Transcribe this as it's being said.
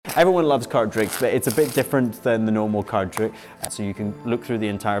Everyone loves card tricks, but it's a bit different than the normal card trick. So you can look through the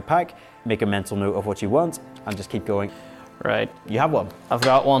entire pack, make a mental note of what you want, and just keep going. Right. You have one? I've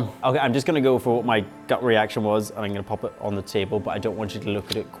got one. Okay, I'm just gonna go for what my gut reaction was, and I'm gonna pop it on the table, but I don't want you to look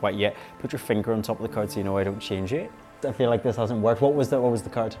at it quite yet. Put your finger on top of the card so you know I don't change it. I feel like this hasn't worked. What was the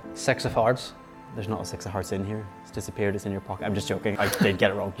card? 6 of hearts. There's not a 6 of hearts in here. It's disappeared, it's in your pocket. I'm just joking. I did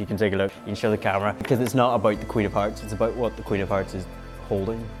get it wrong. You can take a look. You can show the camera. Because it's not about the Queen of Hearts, it's about what the Queen of Hearts is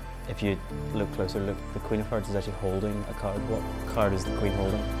holding. If you look closer, look, the Queen of Hearts is actually holding a card. What card is the Queen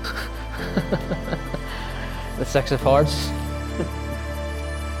holding? The 6 of hearts.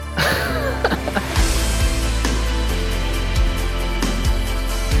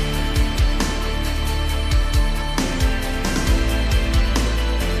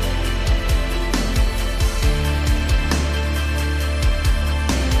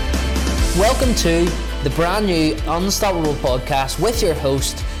 Welcome to the brand new Unstoppable podcast with your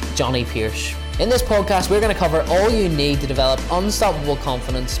host, Johnny Pierce. In this podcast, we're going to cover all you need to develop unstoppable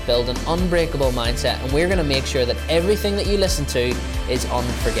confidence, build an unbreakable mindset, and we're going to make sure that everything that you listen to is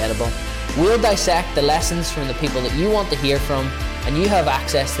unforgettable. We'll dissect the lessons from the people that you want to hear from, and you have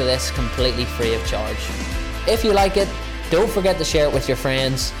access to this completely free of charge. If you like it, don't forget to share it with your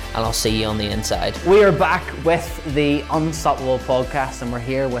friends, and I'll see you on the inside. We are back with the Unstoppable podcast, and we're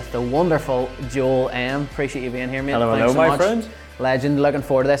here with the wonderful Joel M. Appreciate you being here, mate. Hello, my friend. Legend, looking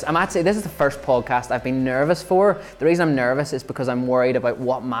forward to this. This is the first podcast I've been nervous for. The reason I'm nervous is because I'm worried about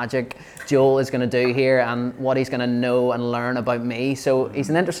what magic Joel is going to do here and what he's going to know and learn about me. So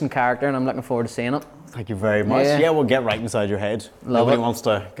he's an interesting character, and I'm looking forward to seeing it. Thank you very much. Yeah, we'll get right inside your head. Nobody wants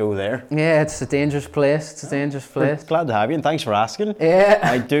to go there. Yeah, it's a dangerous place. Glad to have you, and thanks for asking. Yeah.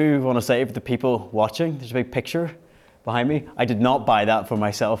 I do want to say for the people watching, there's a big picture behind me. I did not buy that for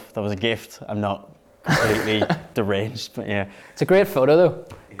myself. That was a gift. I'm not completely deranged, but yeah. It's a great photo though.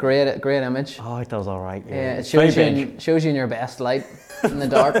 Great image. Oh, it does all right. Yeah, it shows you in your best light in the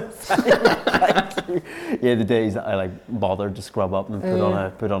dark. Yeah, the days that I bothered to scrub up and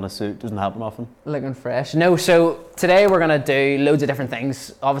put on a suit doesn't happen often. Looking fresh. No, so today we're gonna do loads of different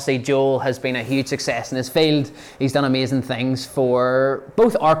things. Obviously, Joel has been a huge success in his field. He's done amazing things for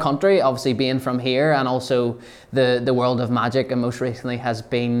both our country, obviously being from here, and also the world of magic, and most recently has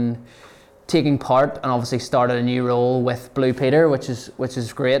been taking part and obviously started a new role with Blue Peter, which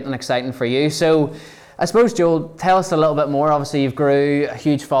is great and exciting for you. So I suppose, Joel, tell us a little bit more. Obviously you've grew a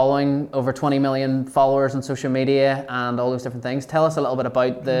huge following, over 20 million followers on social media and all those different things. Tell us a little bit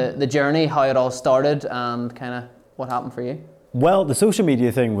about the journey, how it all started and kind of what happened for you. Well, the social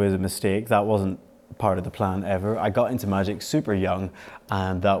media thing was a mistake. That wasn't part of the plan ever. I got into magic super young,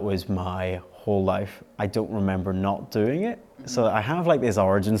 and that was my whole life. I don't remember not doing it. So I have this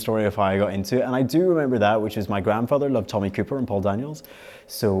origin story of how I got into it, and I do remember that, which was my grandfather loved Tommy Cooper and Paul Daniels.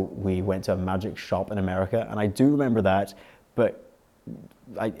 So we went to a magic shop in America, and I do remember that, but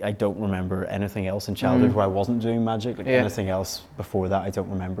I don't remember anything else in childhood where I wasn't doing magic. Anything else before that, I don't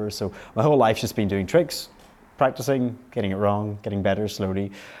remember. So my whole life's just been doing tricks, practicing, getting it wrong, getting better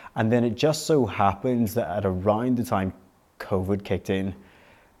slowly. And then it just so happens that at around the time COVID kicked in,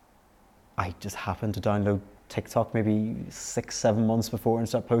 I just happened to download TikTok maybe 6-7 months before and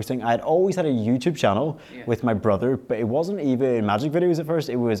start posting. I had always had a YouTube channel with my brother, but it wasn't even magic videos at first,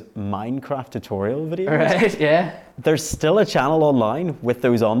 it was Minecraft tutorial videos. Right, yeah. There's still a channel online with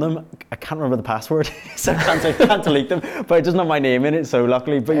those on them. I can't remember the password, so I can't delete them, but it doesn't have my name in it, so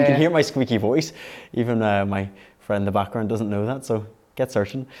luckily, but you can hear my squeaky voice. Even my friend in the background doesn't know that, so get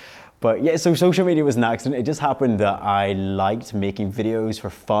searching. But yeah, so social media was an accident. It just happened that I liked making videos for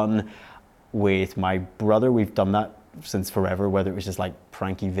fun with my brother. We've done that since forever, whether it was just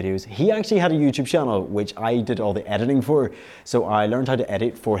pranky videos. He actually had a YouTube channel, which I did all the editing for. So I learned how to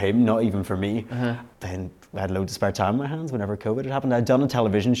edit for him, not even for me. Then I had loads of spare time in my hands whenever COVID had happened. I'd done a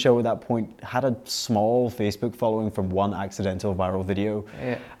television show at that point, had a small Facebook following from one accidental viral video.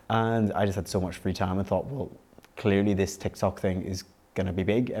 Yeah. And I just had so much free time and thought, well, clearly this TikTok thing is gonna be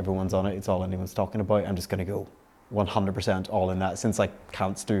big. Everyone's on it, it's all anyone's talking about. I'm just gonna go 100% all in that, since I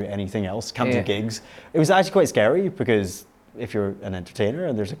can't do anything else, can't do gigs. It was actually quite scary because if you're an entertainer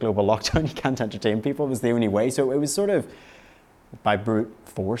and there's a global lockdown, you can't entertain people. It was the only way. So it was sort of by brute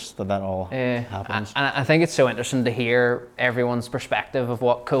force that all happened. And I think it's so interesting to hear everyone's perspective of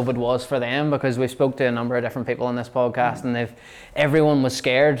what COVID was for them, because we spoke to a number of different people on this podcast and everyone was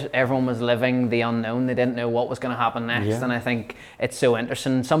scared, everyone was living the unknown, they didn't know what was going to happen next. And I think it's so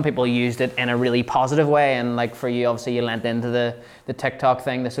interesting. Some people used it in a really positive way, and for you, obviously you lent into the TikTok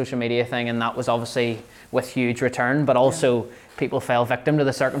thing, the social media thing, and that was obviously with huge return, but also people fell victim to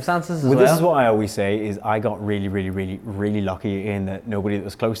the circumstances as well. This is what I always say, is I got really, really, really, really lucky in that nobody that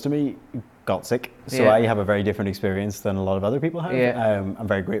was close to me got sick. So I have a very different experience than a lot of other people have. I'm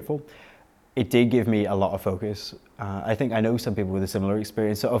very grateful. It did give me a lot of focus. I think I know some people with a similar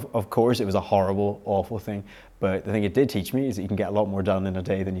experience. So of course it was a horrible, awful thing. But the thing it did teach me is that you can get a lot more done in a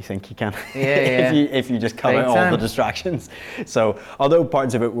day than you think you can. if you just cut out all the distractions. So although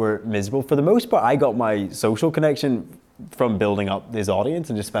parts of it were miserable, for the most part I got my social connection from building up this audience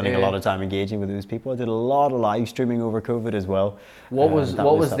and just spending a lot of time engaging with those people. I did a lot of live streaming over COVID as well. What was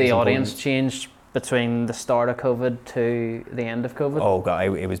the audience change between the start of COVID to the end of COVID? Oh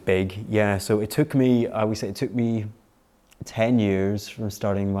God, it was big. Yeah, so it took me, I would say it took me 10 years from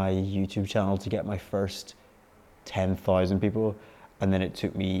starting my YouTube channel to get my first 10,000 people. And then it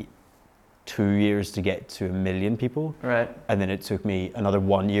took me 2 years to get to 1 million people. Right. And then it took me another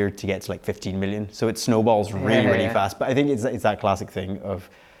 1 year to get to like 15 million. So it snowballs really fast. But I think it's that classic thing of,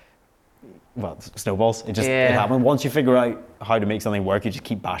 well, snowballs. It happens. Once you figure out how to make something work, you just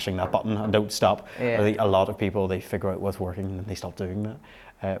keep bashing that button and don't stop. I think a lot of people, they figure out what's working and they stop doing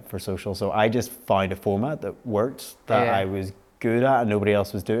that for social. So I just found a format that worked, that I was good at and nobody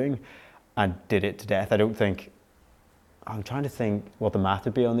else was doing, and did it to death. I'm trying to think what the math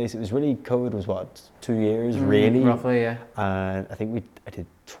would be on this. It was really, COVID was what, 2 years, really? Roughly, yeah. And I think I did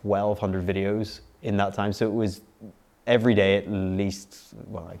 1,200 videos in that time. So it was every day at least,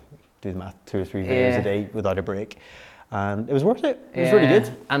 well, I do the math, 2 or 3 videos a day without a break. And it was worth it. It was really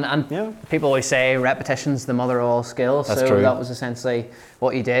good. And people always say repetition's the mother of all skills. That's so true. That was essentially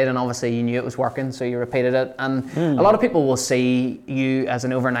what you did, and obviously you knew it was working, so you repeated it. And a lot of people will see you as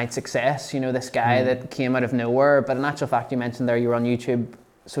an overnight success, you know, this guy that came out of nowhere. But in actual fact, you mentioned there you were on YouTube,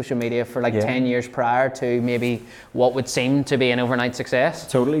 social media for like 10 years prior to maybe what would seem to be an overnight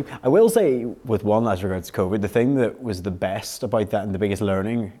success. Totally. I will say with one as regards to COVID, the thing that was the best about that and the biggest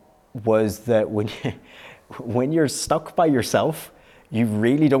learning was that when you're stuck by yourself, you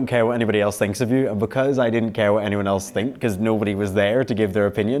really don't care what anybody else thinks of you. And because I didn't care what anyone else think, because nobody was there to give their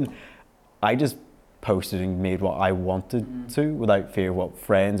opinion, I just posted and made what I wanted to without fear of what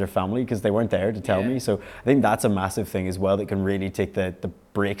friends or family, because they weren't there to tell me. So I think that's a massive thing as well that can really take the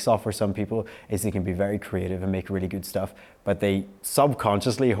brakes off for some people, is they can be very creative and make really good stuff, but they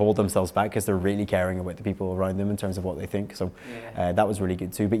subconsciously hold themselves back because they're really caring about the people around them in terms of what they think. So that was really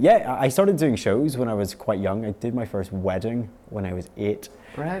good too. But yeah, I started doing shows when I was quite young. I did my first wedding when I was 8,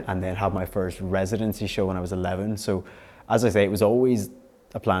 and then had my first residency show when I was 11. So as I say, it was always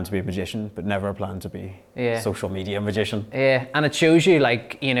a plan to be a magician, but never a plan to be a social media magician. Yeah, and it shows you,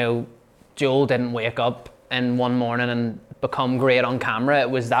 like, you know, Joel didn't wake up in one morning and become great on camera. It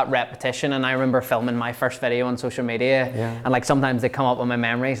was that repetition. And I remember filming my first video on social media, and like sometimes they come up with my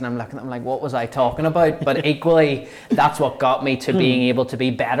memories and I'm looking at them like, what was I talking about? But equally, that's what got me to being able to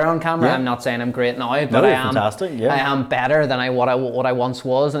be better on camera. I'm not saying I'm great now, but I am better than what I once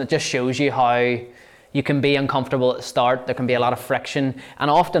was. And it just shows you how you can be uncomfortable at the start. There can be a lot of friction. And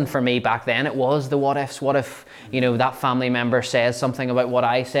often for me back then, it was the what ifs. What if, you know, that family member says something about what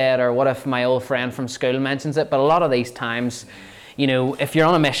I said, or what if my old friend from school mentions it? But a lot of these times, you know, if you're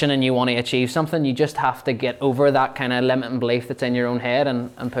on a mission and you want to achieve something, you just have to get over that kind of limiting belief that's in your own head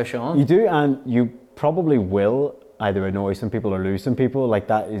and push on. You do, and you probably will either annoy some people or lose some people. Like,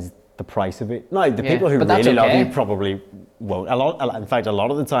 that is the price of it. Now, the people who really love you probably won't. In fact, a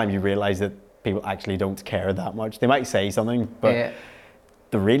lot of the time you realize that people actually don't care that much. They might say something, but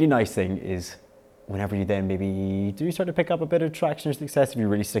the really nice thing is whenever you then maybe do start to pick up a bit of traction or success, if you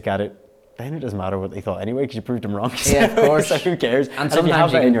really stick at it, then it doesn't matter what they thought anyway, because you proved them wrong. Yeah, of course. So who cares? And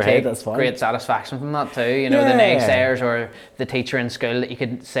sometimes you can take great satisfaction from that too. You know, the naysayers or the teacher in school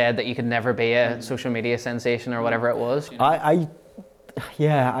that said that you could never be a social media sensation or whatever it was. You know?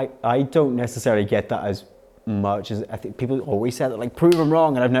 I don't necessarily get that as much as I think people always say that, like, prove them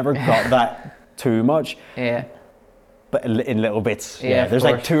wrong, and I've never got that too much. But in little bits. There's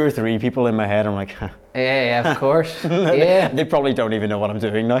like 2 or 3 people in my head. I'm like, of course. They probably don't even know what I'm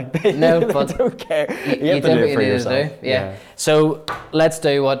doing now. No, but they don't care. You have to do it for yourself. So let's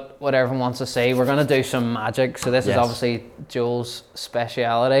do what everyone wants to see. We're going to do some magic. So this is obviously Joel's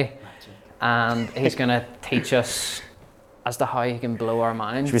speciality, and he's going to teach us as to how he can blow our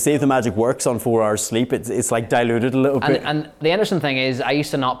minds. Should we see if the magic works on 4 hours sleep? It's like diluted a little bit. And the interesting thing is, I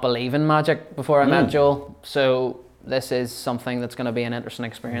used to not believe in magic before I met Joel. So this is something that's going to be an interesting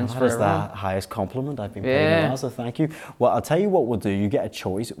experience for everyone. That is the highest compliment I've been paid now, so thank you. Well, I'll tell you what we'll do. You get a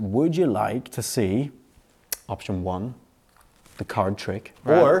choice. Would you like to see option 1, the card trick,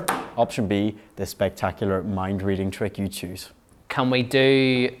 or option B, the spectacular mind reading trick? You choose. Can we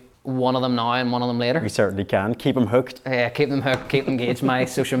do one of them now and one of them later. We certainly can. Keep them hooked. Yeah, keep them hooked, keep them engaged. My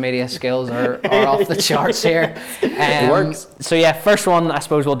social media skills are off the charts here. It works. So yeah, first one, I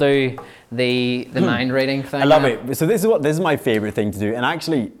suppose we'll do the mind reading thing. I love it. So this is my favorite thing to do. And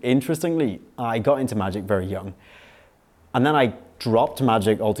actually, interestingly, I got into magic very young. And then I dropped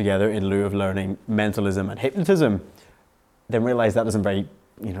magic altogether in lieu of learning mentalism and hypnotism. Then realized that doesn't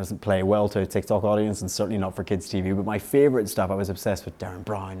play well to a TikTok audience, and certainly not for kids TV. But my favorite stuff, I was obsessed with Darren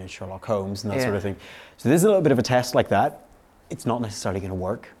Brown and Sherlock Holmes and that sort of thing. So this is a little bit of a test like that. It's not necessarily going to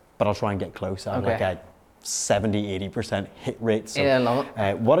work, but I'll try and get close. I have like a 70-80% hit rate. So, yeah, I love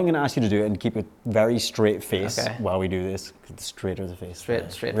it. what I'm going to ask you to do, and keep a very straight face while we do this, because the straighter the face,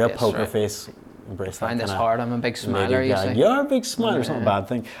 straight real face, poker face. Embrace that. I find this hard. I'm a big smiler. You're a big smiler. It's not a bad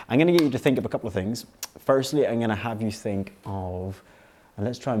thing. I'm going to get you to think of a couple of things. Firstly, I'm going to have you think of, and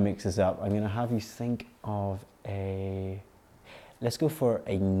let's try and mix this up. I'm going to have you think of let's go for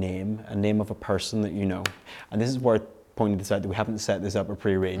a name of a person that you know. And this is worth pointing this out, that we haven't set this up or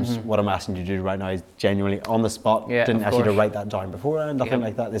prearranged. What I'm asking you to do right now is genuinely on the spot. Didn't ask you to write that down beforehand, nothing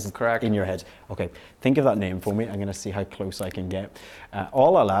like that. This is correct. In your head. Okay, think of that name for me. I'm going to see how close I can get.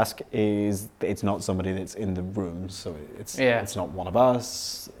 All I'll ask is it's not somebody that's in the room, so it's not one of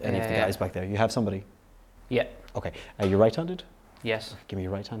us, any of the guys back there. You have somebody? Yeah. Okay, you're right-handed? Yes. Give me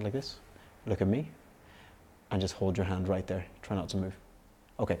your right hand like this. Look at me. And just hold your hand right there. Try not to move.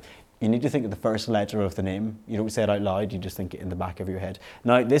 Okay. You need to think of the first letter of the name. You don't say it out loud, you just think it in the back of your head.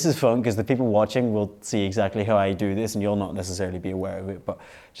 Now, this is fun because the people watching will see exactly how I do this and you'll not necessarily be aware of it, but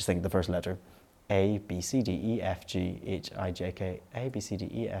just think of the first letter. A, B, C, D, E, F, G, H, I, J, K. A, B, C, D,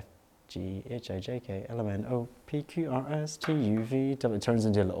 E, F, G, H, I, J, K, L, M, N, O, P, Q, R, S, T, U, V. It turns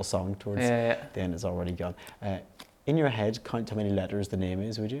into a little song towards the end. It's already gone. In your head, count how many letters the name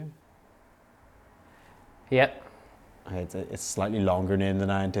is, would you? Yep. It's a slightly longer name than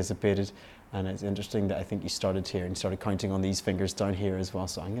I anticipated, and it's interesting that I think you started here and started counting on these fingers down here as well.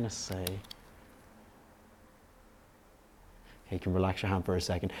 So I'm going to say, you can relax your hand for a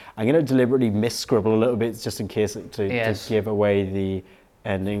second. I'm going to deliberately miss-scribble a little bit just in case to give away the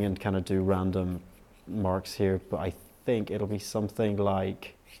ending and kind of do random marks here, but I think it'll be something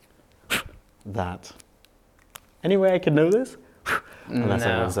like that. Any way I could know this? Unless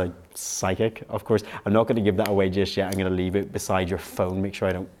I was a psychic, of course. I'm not going to give that away just yet. I'm going to leave it beside your phone. Make sure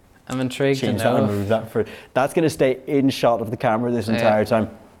I don't change that or move that. That's going to stay in shot of the camera this entire time.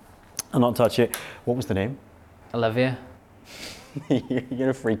 I'll not touch it. What was the name? Olivia. You're going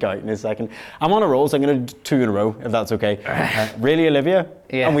to freak out in a second. I'm on a roll, so I'm going to do 2 in a row, if that's okay. Really, Olivia?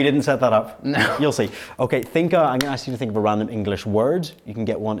 Yeah. And we didn't set that up? No. You'll see. Okay, I'm going to ask you to think of a random English word. You can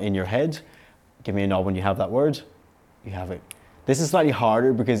get one in your head. Give me a nod when you have that word. You have it. This is slightly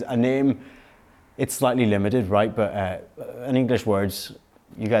harder because a name, it's slightly limited, right? But an English words,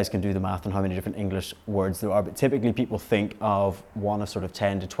 you guys can do the math on how many different English words there are, but typically people think of one of sort of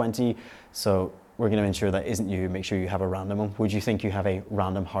 10 to 20. So we're going to ensure that isn't you. Make sure you have a random one. Would you think you have a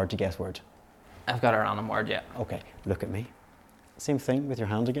random, hard to guess word? I've got a random word, yeah. Okay, look at me. Same thing with your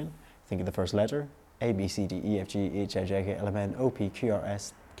hand again. Think of the first letter. A, B, C, D, E, F, G, H, I, J, K, L, M, N, O, P, Q, R,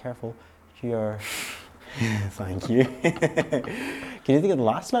 S. Careful. Q, R. Thank you. Can you think of the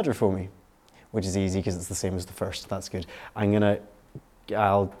last letter for me? Which is easy because it's the same as the first. That's good.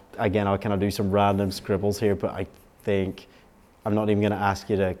 I'll kind of do some random scribbles here, but I think I'm not even going to ask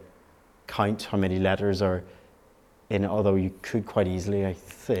you to count how many letters are in it, although you could quite easily, I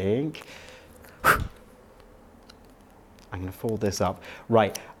think. I'm going to fold this up.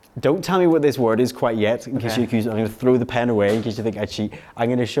 Right. Don't tell me what this word is quite yet, in case you accuse me. I'm going to throw the pen away in case you think I cheat. I'm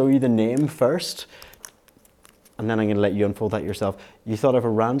going to show you the name first, and then I'm going to let you unfold that yourself. You thought of a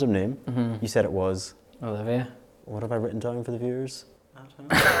random name. Mm-hmm. You said it was Olivia. What have I written down for the viewers?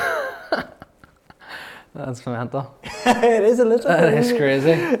 That's mental. It is a little. That is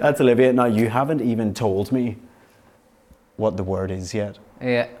crazy. That's Olivia. Now, you haven't even told me what the word is yet.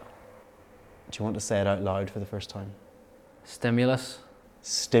 Yeah. Do you want to say it out loud for the first time? Stimulus.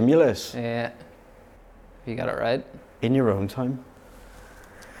 Stimulus. Yeah. You got it right. In your own time.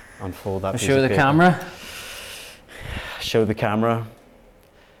 Unfold that piece Show of the paper. camera. Show the camera.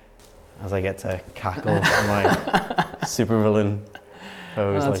 As I get to cackle on my supervillain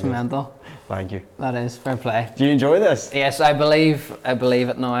pose. That's like mental. Thank you. That is fair play. Do you enjoy this? Yes, I believe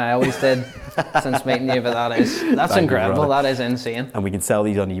it now. I always did since meeting you, but that's incredible. That is insane. And we can sell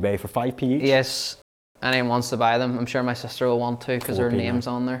these on eBay for 5p each. Yes. Anyone wants to buy them, I'm sure my sister will want to because her name's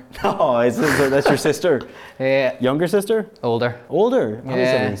on there. Oh, that's your sister? Yeah. Younger sister? Older. Older? How many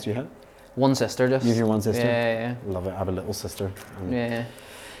siblings do you have? One sister just. You have your one sister? Yeah. Love it. I have a little sister. Yeah.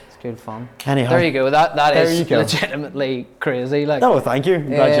 Good fun. Anyhow, there you go. That there is you go. legitimately crazy. Like, Oh, thank you.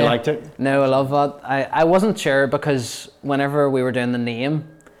 Glad you liked it. No, I love that. I wasn't sure because whenever we were doing the name,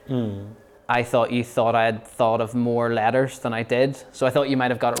 I thought you thought I had thought of more letters than I did. So I thought you might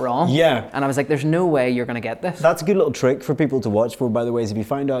have got it wrong. Yeah. And I was like, there's no way you're going to get this. That's a good little trick for people to watch for, by the way, is if you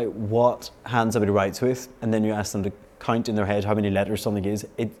find out what hand somebody writes with, and then you ask them to count in their head how many letters something is,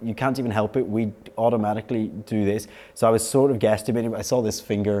 you can't even help it. We automatically do this. So I was sort of guesstimating, I saw this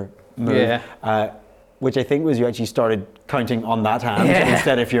finger move, which I think was you actually started counting on that hand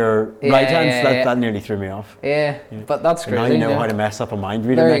instead of your right hand. So that nearly threw me off. Yeah, but that's crazy. Now you know how to mess up a mind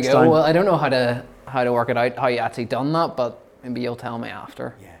reader there next you go. time. Well, I don't know how to work it out, how you actually done that, but maybe you'll tell me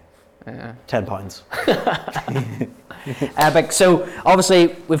after. Yeah. £10. Epic. So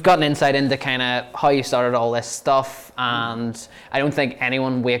obviously we've got an insight into kind of how you started all this stuff, and I don't think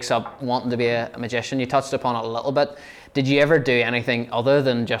anyone wakes up wanting to be a magician. You touched upon it a little bit. Did you ever do anything other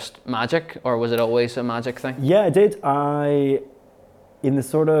than just magic, or was it always a magic thing? Yeah, I did. In the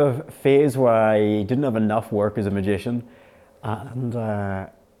sort of phase where I didn't have enough work as a magician and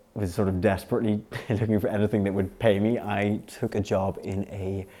was sort of desperately looking for anything that would pay me, I took a job in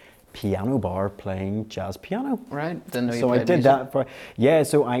a piano bar playing jazz piano. Right, didn't know you so played I did music. that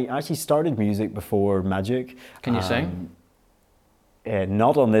so I actually started music before magic. Can you sing?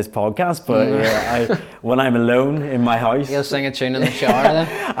 Not on this podcast, but when I'm alone in my house. You'll sing a tune in the shower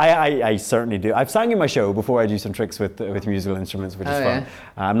then? I certainly do. I've sang in my show before. I do some tricks with musical instruments, which is fun.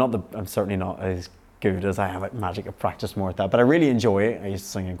 I'm certainly not as good as I am at magic. I've practiced more at that, but I really enjoy it. I used to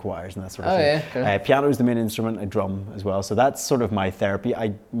sing in choirs and that sort of thing. Yeah, cool. Piano is the main instrument. I drum as well, so that's sort of my therapy.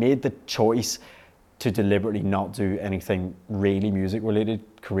 I made the choice to deliberately not do anything really music related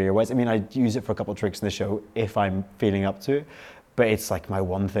career-wise. I mean, I use it for a couple of tricks in the show if I'm feeling up to it, but it's like my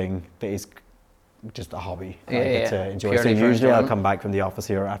one thing that is just a hobby I get to enjoy. Purely So usually I'll come back from the office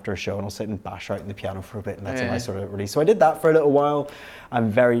here after a show and I'll sit and bash out in the piano for a bit, and that's a nice sort of release. So I did that for a little while. I'm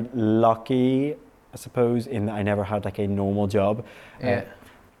very lucky, I suppose, in that I never had like a normal job.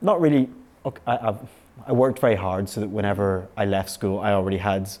 Not really. I worked very hard so that whenever I left school, I already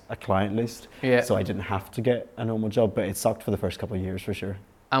had a client list. So I didn't have to get a normal job, but it sucked for the first couple of years for sure.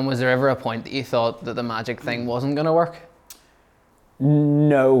 And was there ever a point that you thought that the magic thing wasn't going to work?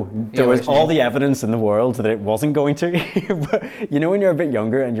 No, there was all the evidence in the world that it wasn't going to. But you know, when you're a bit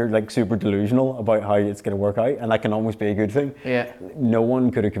younger and you're like super delusional about how it's going to work out, and that can almost be a good thing. No one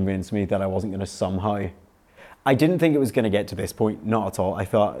could have convinced me that I wasn't going to somehow. I didn't think it was going to get to this point, not at all. I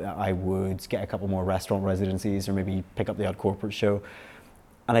thought I would get a couple more restaurant residencies or maybe pick up the odd corporate show.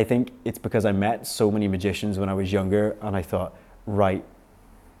 And I think it's because I met so many magicians when I was younger, and I thought, right,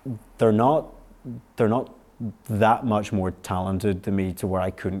 they're not that much more talented than me to where I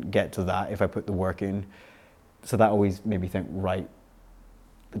couldn't get to that if I put the work in. So that always made me think, right,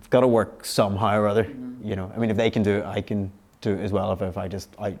 it's got to work somehow or other. You know, I mean, if they can do it, I can do it as well if I just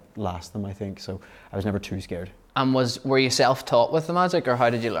outlast them, I think. So I was never too scared. And were you self-taught with the magic, or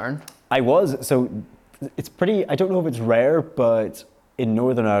how did you learn? I was. So it's pretty, I don't know if it's rare, but in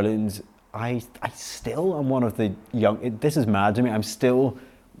Northern Ireland, I still am one of the young, this is mad to me, I'm still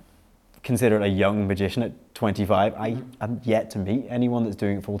considered a young magician at 25. I am yet to meet anyone that's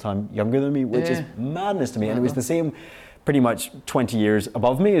doing it full-time younger than me, which is madness to me. And it was the same pretty much 20 years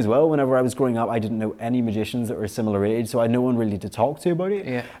above me as well. Whenever I was growing up, I didn't know any magicians that were a similar age, so I had no one really to talk to about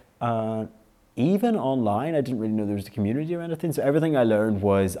it. Even online, I didn't really know there was a community or anything. So everything I learned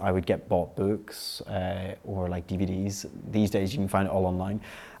was I would get bought books or like DVDs. These days you can find it all online.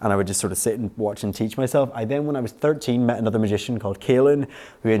 And I would just sort of sit and watch and teach myself. I then, when I was 13, met another magician called Caelan,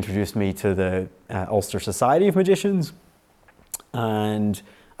 who introduced me to the Ulster Society of Magicians. And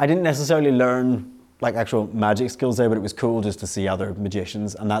I didn't necessarily learn like actual magic skills there, but it was cool just to see other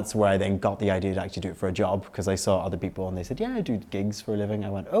magicians. And that's where I then got the idea to actually do it for a job, because I saw other people and they said, yeah, I do gigs for a living. I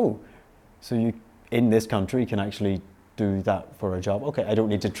went, oh, so you in this country can actually do that for a job? Okay, I don't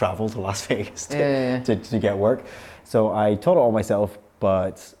need to travel to Las Vegas to get work. So I taught it all myself,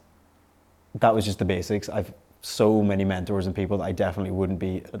 but that was just the basics. I've so many mentors and people that I definitely wouldn't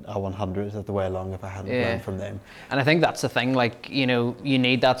be a 100th of the way along if I hadn't learned from them. And I think that's the thing, like, you know, you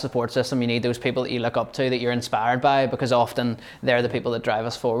need that support system, you need those people that you look up to, that you're inspired by, because often they're the people that drive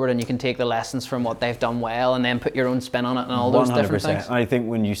us forward, and you can take the lessons from what they've done well and then put your own spin on it and all those 100%. different things. And I think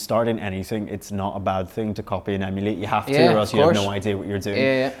when you start in anything, it's not a bad thing to copy and emulate. You have to, or else you have no idea what you're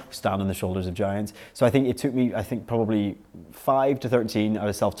doing. Stand on the shoulders of giants. So I think it took me, probably 5 to 13, I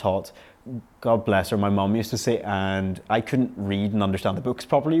was self-taught. God bless her, my mum used to sit, and I couldn't read and understand the books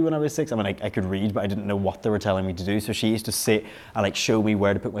properly when I was 6. I mean, I could read, but I didn't know what they were telling me to do. So she used to sit and like show me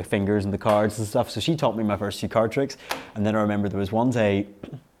where to put my fingers in the cards and stuff. So she taught me my first few card tricks. And then I remember there was one day,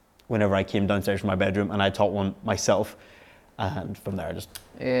 whenever I came downstairs from my bedroom, and I taught one myself. And from there, I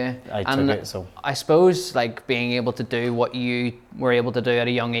took it. So I suppose like being able to do what you were able to do at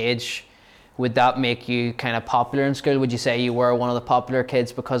a young age, would that make you kind of popular in school? Would you say you were one of the popular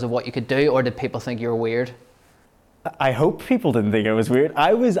kids because of what you could do, or did people think you were weird? I hope people didn't think I was weird.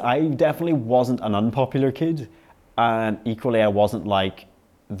 I definitely wasn't an unpopular kid, and equally I wasn't like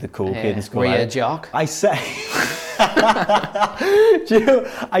the cool kid in school. Were you a jock? I say.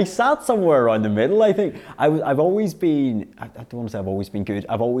 I sat somewhere around the middle. I think I've always been. I don't want to say I've always been good.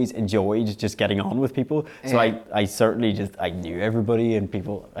 I've always enjoyed just getting on with people. So I certainly I knew everybody and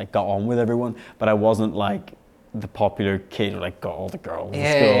people. I got on with everyone, but I wasn't like the popular kid who like got all the girls in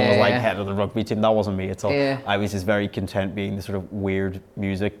school and was like head of the rugby team. That wasn't me at all. I was just very content being the sort of weird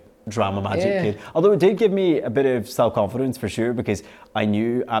music drama magic kid. Although it did give me a bit of self-confidence for sure, because I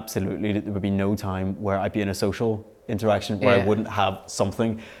knew absolutely that there would be no time where I'd be in a social interaction where I wouldn't have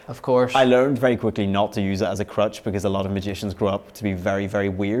something. Of course. I learned very quickly not to use it as a crutch, because a lot of magicians grow up to be very, very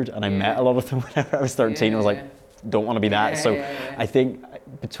weird, and I met a lot of them whenever I was 13. I was like, don't want to be that. So I think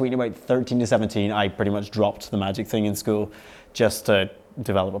between about 13 to 17, I pretty much dropped the magic thing in school just to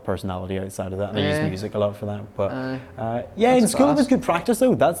develop a personality outside of that, and I use music a lot for that. But in school it was good practice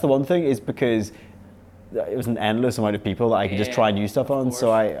though. That's the one thing, is because it was an endless amount of people that I could just try new stuff on.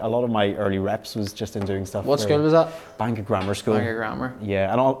 So a lot of my early reps was just in doing stuff. What school was that? Bangor Grammar School. Bangor Grammar.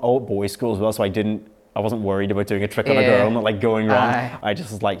 Yeah, and all boys school as well. So I wasn't worried about doing a trick on a girl, not like going wrong. I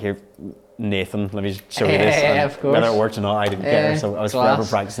just was like, here, Nathan, let me just show you this. And of course. whether it worked or not, I didn't care. So I was forever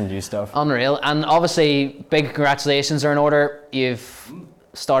practicing new stuff. Unreal. And obviously, big congratulations are in order. You've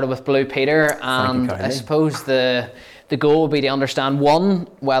started with Blue Peter, and I suppose the goal would be to understand, one,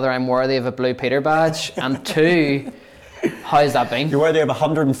 whether I'm worthy of a Blue Peter badge, and two, how's that been? You're worthy of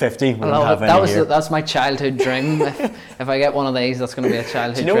 150. That's my childhood dream. If I get one of these, that's going to be a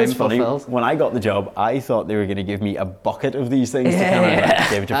childhood dream fulfilled. When I got the job, I thought they were going to give me a bucket of these things to kind of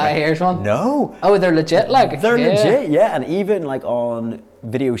give to friends. Here's one. No. Oh, they're legit, like. They're legit, yeah. And even like on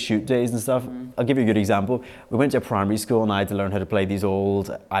video shoot days and stuff, I'll give you a good example. We went to a primary school and I had to learn how to play these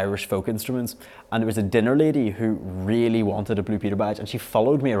old Irish folk instruments, and there was a dinner lady who really wanted a Blue Peter badge, and she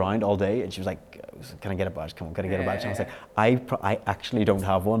followed me around all day, and she was like, can I get a badge? Come on, can I get a badge? And I was like, I actually don't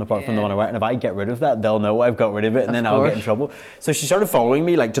have one apart from the one I wear, and if I get rid of that, they'll know I've got rid of it, and then I'll get in trouble. So she started following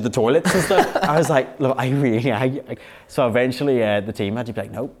me like to the toilets and stuff. I was like, look, so eventually the team had to be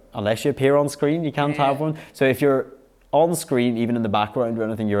like, no, unless you appear on screen, you can't have one. So if you're on screen, even in the background or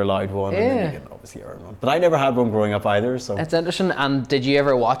anything, you're allowed one, and then you can obviously earn one. But I never had one growing up either, so. It's interesting. And did you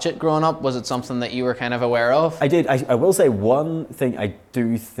ever watch it growing up? Was it something that you were kind of aware of? I did. I will say one thing I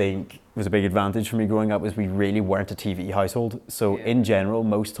do think was a big advantage for me growing up was we really weren't a TV household. So in general,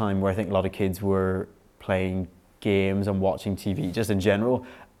 most time where I think a lot of kids were playing games and watching TV, just in general,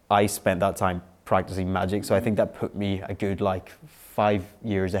 I spent that time practicing magic. So I think that put me a good 5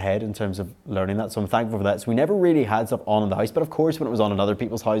 years ahead in terms of learning that. So I'm thankful for that. So we never really had stuff on in the house, but of course when it was on in other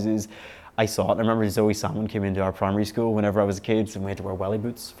people's houses, I saw it. I remember Zoe Salmon came into our primary school whenever I was a kid, and we had to wear welly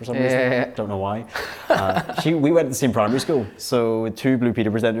boots for some reason. Don't know why. We went to the same primary school. So 2 Blue Peter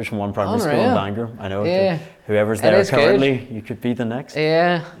presenters from one primary school in Bangor. I know. Whoever's there currently, you could be the next.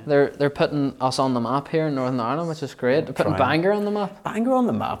 Yeah, they're putting us on the map here in Northern Ireland, which is great. They're putting Bangor on the map. Bangor on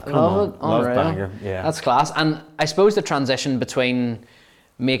the map. Love Bangor. Yeah. That's class. And I suppose the transition between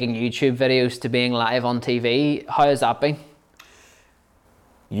making YouTube videos to being live on TV, how has that been?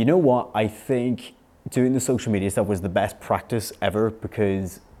 You know what? I think doing the social media stuff was the best practice ever,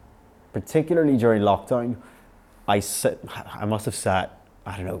 because particularly during lockdown, I must have sat,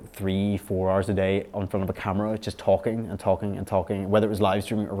 3-4 hours a day in front of a camera, just talking and talking and talking, whether it was live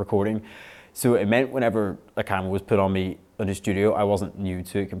streaming or recording. So it meant whenever a camera was put on me in a studio, I wasn't new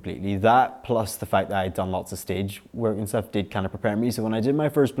to it completely. That plus the fact that I'd done lots of stage work and stuff did kind of prepare me. So when I did my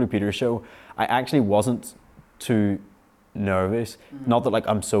first Blue Peter show, I actually wasn't too nervous. Not that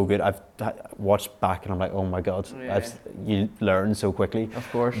I'm so good. I've watched back and I'm like, oh my God, you learn so quickly.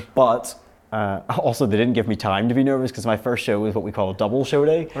 Of course. But also they didn't give me time to be nervous, because my first show was what we call a double show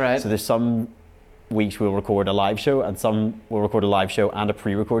day. Right. So there's some weeks we'll record a live show, and some we'll record a live show and a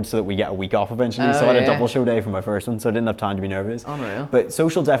pre-record, so that we get a week off eventually. So I had a double show day for my first one, so I didn't have time to be nervous. Unreal. But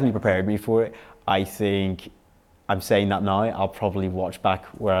social definitely prepared me for it. I think I'm saying that now, I'll probably watch back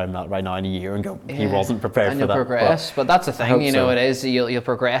where I'm at right now in a year and go, he wasn't prepared for that. And you'll progress. But that's the thing, you know, so. it is, you'll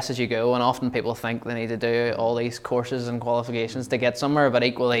progress as you go, and often people think they need to do all these courses and qualifications to get somewhere, but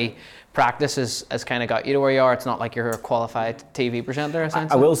equally, practice has kind of got you to where you are. It's not like you're a qualified TV presenter,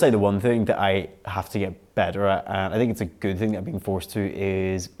 essentially. I will say the one thing that I have to get better at, and I think it's a good thing that I'm being forced to,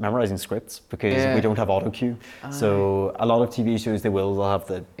 is memorizing scripts, because we don't have auto cue. So a lot of TV shows, they'll have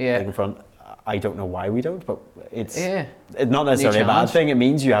the thing in front. I don't know why we don't, but it's not necessarily a bad thing. It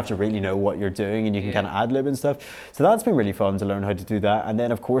means you have to really know what you're doing, and you can kind of ad lib and stuff. So that's been really fun to learn how to do that. And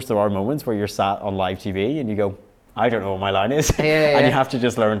then of course there are moments where you're sat on live TV and you go, I don't know what my line is. And you have to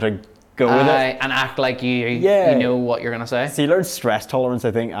just learn to go with it. And act like you know what you're going to say. So you learn stress tolerance,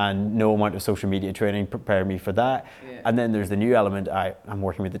 I think, and no amount of social media training prepared me for that. And then there's the new element. I'm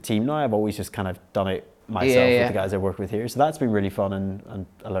working with the team now. I've always just kind of done it myself with the guys I work with here. So that's been really fun and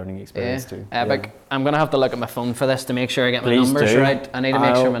a learning experience too. Epic. Yeah. I'm going to have to look at my phone for this to make sure I get my numbers right. I need to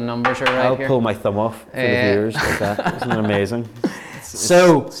make sure my numbers are right I'll here. pull my thumb off for the viewers like that. Isn't it amazing? It's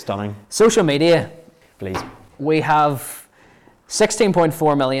stunning. Social media. Please. We have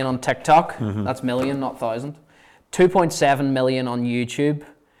 16.4 million on TikTok. That's million, not thousand. 2.7 million on YouTube.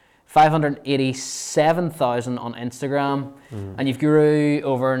 587,000 on Instagram, and you've grew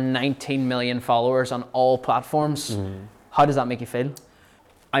over 19 million followers on all platforms. How does that make you feel?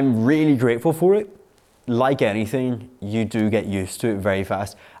 I'm really grateful for it. Like anything, you do get used to it very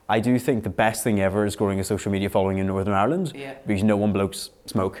fast. I do think the best thing ever is growing a social media following in Northern Ireland, because no one blokes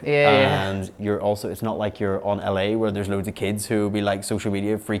smoke. And you're also, it's not like you're on LA where there's loads of kids who will be like social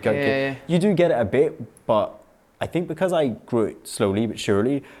media freak out. You do get it a bit, but I think because I grew it slowly but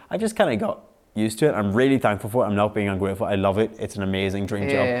surely, I just kind of got used to it. I'm really thankful for it. I'm not being ungrateful. I love it. It's an amazing dream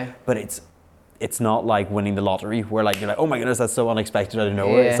job. But it's not like winning the lottery where like you're like, oh my goodness, that's so unexpected out of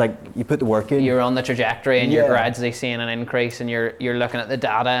nowhere. It's like you put the work in. You're on the trajectory and you're gradually seeing an increase, and you're looking at the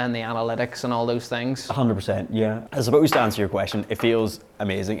data and the analytics and all those things. 100%, yeah. I suppose to answer your question, it feels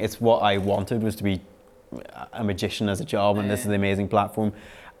amazing. It's what I wanted, was to be a magician as a job, and this is an amazing platform.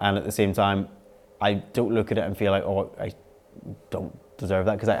 And at the same time, I don't look at it and feel like, oh, I don't deserve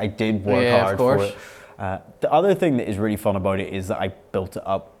that, because I did work hard for it. The other thing that is really fun about it is that I built it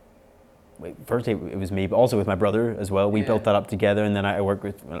up. Firstly, it was me, but also with my brother as well. We built that up together, and then I work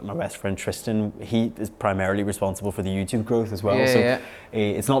with my best friend Tristan. He is primarily responsible for the YouTube growth as well.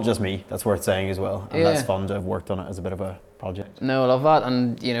 It's not just me, that's worth saying as well. And that's fun to have worked on it as a bit of a project. No, I love that.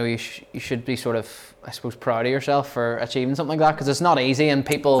 And you know, you should be sort of, I suppose, proud of yourself for achieving something like that, because it's not easy, and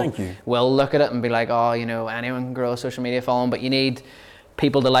people will look at it and be like, oh, you know, anyone can grow a social media following, but you need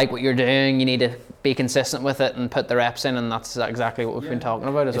people to like what you're doing. You need to be consistent with it and put the reps in, and that's exactly what we've been talking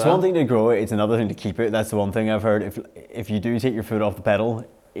about as well. It's one thing to grow it, it's another thing to keep it. That's the one thing I've heard. If you do take your foot off the pedal,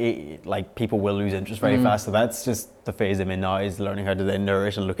 like people will lose interest very fast. So that's just the phase I'm in now, is learning how to then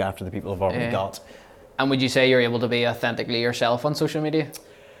nourish and look after the people I've already got. And would you say you're able to be authentically yourself on social media?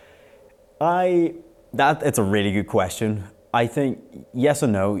 It's a really good question. I think yes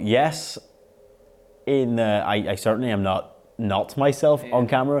and no. Yes, I certainly am not myself on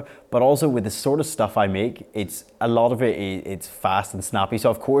camera, but also with the sort of stuff I make, it's a lot of it's fast and snappy. So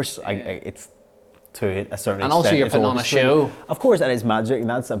of course, it's to a certain extent. And also you're putting on a show. Of course, and it's magic, and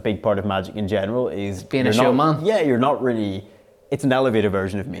that's a big part of magic in general, is being a showman. Yeah, you're not really. It's an elevated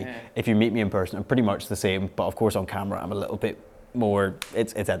version of me. If you meet me in person, I'm pretty much the same, but of course on camera, I'm a little bit more.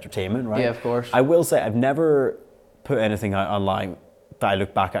 It's entertainment, right? Yeah, of course. I will say I've never put anything out online that I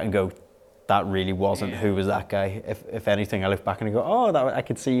look back at and go, that really wasn't who was that guy. If anything, I look back and I go, oh, I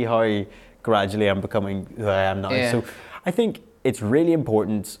could see how gradually I'm becoming who I am now. So I think it's really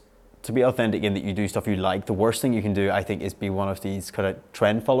important to be authentic in that you do stuff you like. The worst thing you can do, I think, is be one of these kind of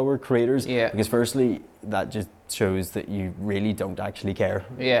trend follower creators. Because firstly, that just shows that you really don't actually care.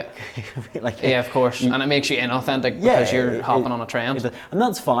 Of course. And it makes you inauthentic because you're hopping on a trend. And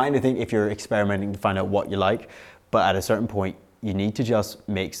that's fine, I think, if you're experimenting to find out what you like. But at a certain point, you need to just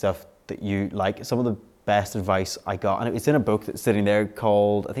make stuff that you like. Some of the best advice I got, and it's in a book that's sitting there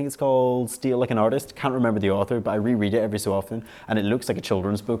called, I think it's called Steal Like an Artist. Can't remember the author, but I reread it every so often, and it looks like a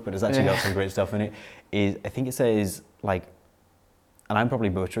children's book, but it's actually got some great stuff in it. I think it says, like, and I'm probably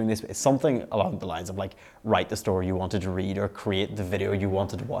butchering this, but it's something along the lines of like, write the story you wanted to read or create the video you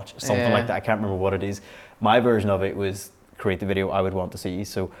wanted to watch, something like that. I can't remember what it is. My version of it was create the video I would want to see.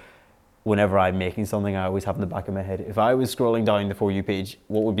 So whenever I'm making something, I always have in the back of my head, if I was scrolling down the For You page,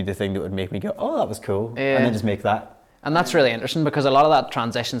 what would be the thing that would make me go, oh, that was cool, and then just make that. And that's really interesting, because a lot of that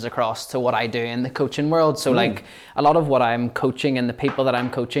transitions across to what I do in the coaching world. So like a lot of what I'm coaching and the people that I'm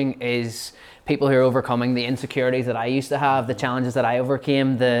coaching is people who are overcoming the insecurities that I used to have, the challenges that I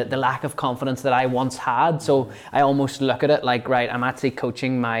overcame, the lack of confidence that I once had. So I almost look at it like, right, I'm actually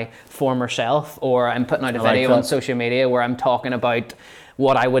coaching my former self, or I'm putting out a video on social media where I'm talking about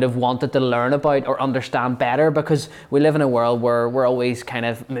what I would have wanted to learn about or understand better, because we live in a world where we're always kind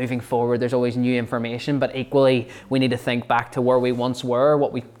of moving forward. There's always new information, but equally we need to think back to where we once were,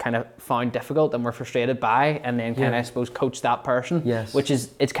 what we kind of found difficult and were frustrated by, and then kind of, I suppose, coach that person. Yes. Which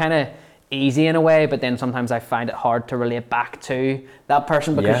is, it's kind of easy in a way, but then sometimes I find it hard to relate back to that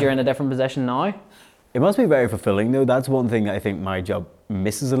person because you're in a different position now. It must be very fulfilling though. That's one thing that I think my job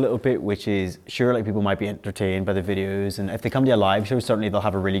misses a little bit, which is, sure, like people might be entertained by the videos, and if they come to a live show, certainly they'll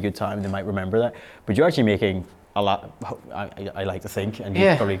have a really good time, they might remember that, but you're actually making a lot, I like to think, and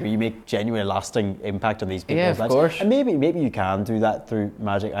you make genuine lasting impact on these people's lives. Course. And maybe you can do that through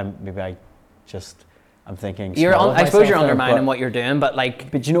magic. I'm thinking. I suppose you're undermining what you're doing, but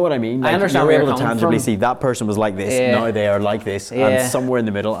you know what I mean. Like, I understand you're where able to tangibly see that person was like this. Now they are like this, and somewhere in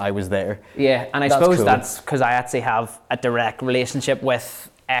the middle, I was there. Yeah, and I suppose that's because I actually have a direct relationship with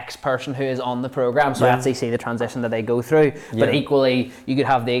X person who is on the program, so I actually see the transition that they go through. But equally, you could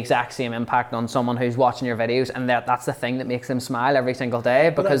have the exact same impact on someone who's watching your videos, and that's the thing that makes them smile every single day,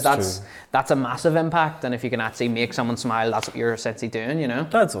 because that's a massive impact. And if you can actually make someone smile, that's what you're essentially doing, you know.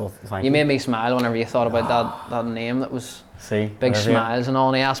 That's all. Thank you. Made me smile whenever you thought about that name that was big smiles and all,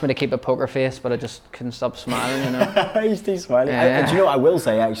 and he asked me to keep a poker face, but I just couldn't stop smiling, you know. I used to smile. And you know, I will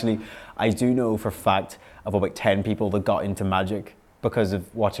say, actually, I do know for a fact of about 10 people that got into magic because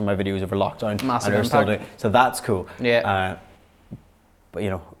of watching my videos over lockdown. Massive and impact. Still doing, so that's cool. Yeah. But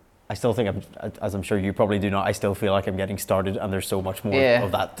you know, I still think as I'm sure you probably do not, I still feel like I'm getting started, and there's so much more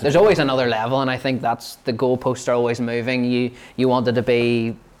of that. There's always another level, and I think that's the goalposts are always moving. You wanted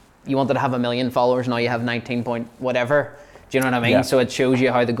to have 1 million followers, now you have 19 point whatever. Do you know what I mean? Yeah. So it shows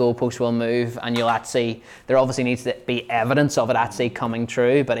you how the goalposts will move, and you'll actually, there obviously needs to be evidence of it actually coming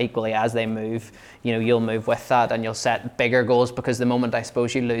true, but equally as they move, you know, you'll move with that, and you'll set bigger goals, because the moment I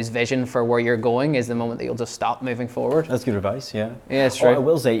suppose you lose vision for where you're going is the moment that you'll just stop moving forward. That's good advice, yeah. Yeah, it's true. I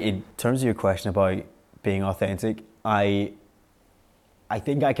will say, in terms of your question about being authentic, I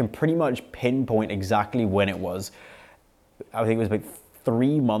think I can pretty much pinpoint exactly when it was. I think it was about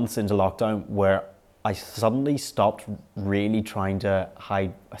 3 months into lockdown where I suddenly stopped really trying to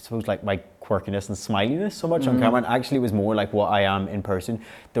hide, I suppose, like my quirkiness and smiliness so much on camera, and actually it was more like what I am in person.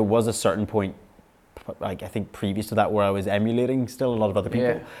 There was a certain point, like I think previous to that, where I was emulating still a lot of other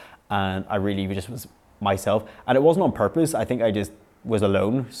people, and I really just was myself, and it wasn't on purpose. I think I just was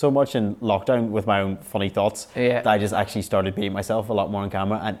alone so much in lockdown with my own funny thoughts that I just actually started being myself a lot more on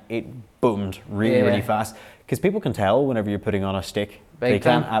camera, and it boomed really fast, because people can tell whenever you're putting on a stick. They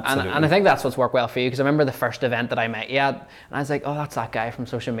can, absolutely. And I think that's what's worked well for you, because I remember the first event that I met you at, and I was like, oh, that's that guy from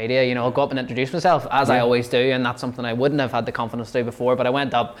social media, you know, I'll go up and introduce myself, as I always do, and that's something I wouldn't have had the confidence to do before, but I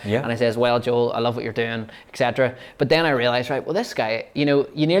went up and I says, well, Joel, I love what you're doing, etc. But then I realised, right, well, this guy, you know,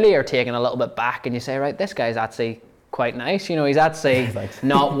 you nearly are taken a little bit back, and you say, right, this guy's actually quite nice, you know, he's actually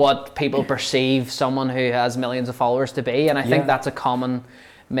not what people perceive someone who has millions of followers to be, and I think that's a common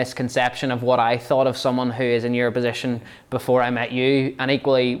misconception of what I thought of someone who is in your position before I met you. And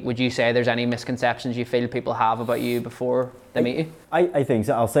equally, would you say there's any misconceptions you feel people have about you before they meet you? I think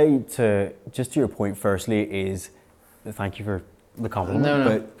so. I'll say to your point firstly is thank you for the compliment,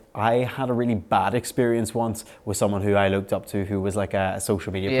 but I had a really bad experience once with someone who I looked up to, who was like a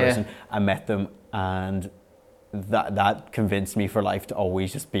social media person. I met them, and that convinced me for life to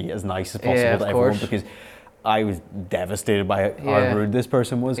always just be as nice as possible to everyone, because I was devastated by how rude this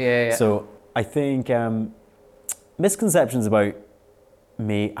person was. So I think misconceptions about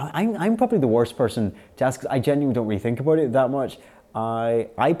me, I'm probably the worst person to ask, because I genuinely don't really think about it that much.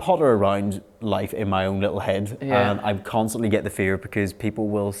 I potter around life in my own little head, and I constantly get the fear because people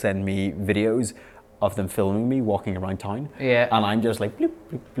will send me videos of them filming me walking around town, and I'm just like bloop,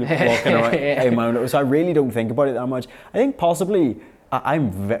 bloop, bloop, walking around in my own. So I really don't think about it that much. I think possibly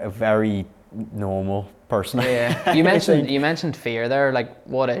I'm a very normal person. You mentioned fear there. Like,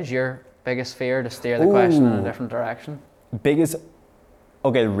 what is your biggest fear, to steer the question in a different direction?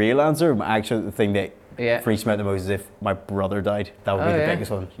 The real answer, actually the thing that freaks me out the most is if my brother died. That would be the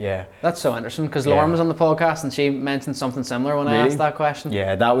biggest one. That's so interesting, because Lauren was on the podcast and she mentioned something similar when I asked that question.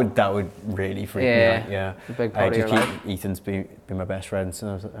 That would really freak me out. It's a big part of your life. Ethan's been my best friend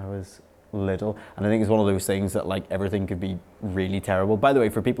since I was little, and I think it's one of those things that, like, everything could be really terrible. By the way,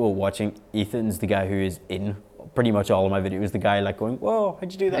 for people watching, Ethan's the guy who is in pretty much all of my videos, the guy like going, whoa, how'd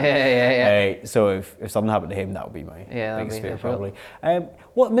you do that? So if something happened to him, that would be my biggest fear, probably.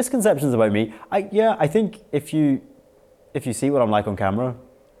 What misconceptions about me? I think if you see what I'm like on camera,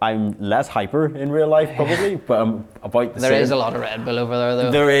 I'm less hyper in real life probably, but I'm about the same. There is a lot of Red Bull over there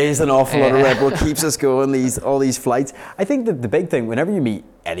though. There is an awful lot of Red Bull, keeps us going, all these flights. I think that the big thing, whenever you meet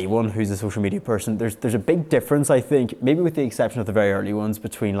anyone who's a social media person, there's a big difference, I think, maybe with the exception of the very early ones,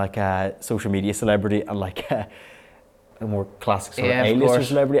 between like a social media celebrity and like a more classic sort of A-lister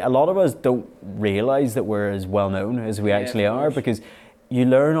celebrity. A lot of us don't realise that we're as well known as we actually are, because you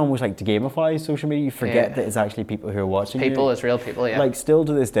learn almost like to gamify social media. You forget that it's actually people who are watching people, you. it's real people, Like still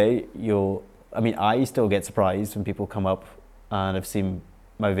to this day, I still get surprised when people come up and have seen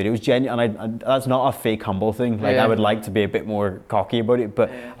my videos. And that's not a fake humble thing. Like I would like to be a bit more cocky about it,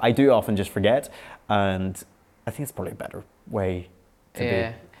 but I do often just forget. And I think it's probably a better way to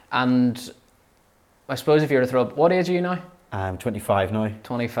be. And I suppose if you were to throw up, what age are you now? I'm 25 now.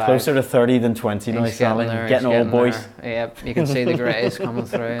 25. Closer to 30 than 20 now, Sally. Getting old, boys. Yep, you can see the greys coming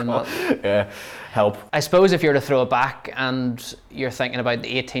through and that. Yeah, help. I suppose if you were to throw it back and you're thinking about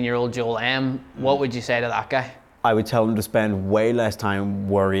the 18-year-old Joel M, what would you say to that guy? I would tell him to spend way less time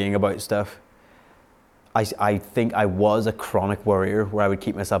worrying about stuff. I think I was a chronic worrier where I would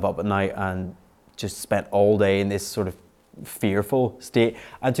keep myself up at night and just spent all day in this sort of fearful state.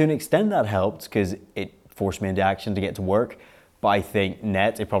 And to an extent that helped because it forced me into action to get to work. But I think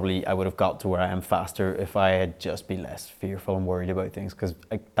I would have got to where I am faster if I had just been less fearful and worried about things, because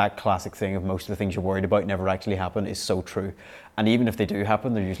that classic thing of most of the things you're worried about never actually happen is so true. And even if they do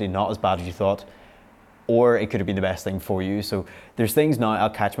happen, they're usually not as bad as you thought, or it could have been the best thing for you. So there's things now I'll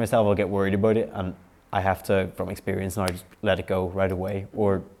catch myself, I'll get worried about it, and I have to, from experience now, just let it go right away,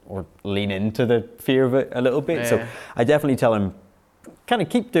 or lean into the fear of it a little bit. So I definitely tell him, kind of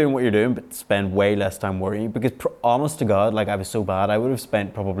keep doing what you're doing, but spend way less time worrying, because honest to God, like I was so bad, I would have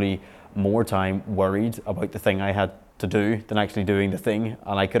spent probably more time worried about the thing I had to do than actually doing the thing,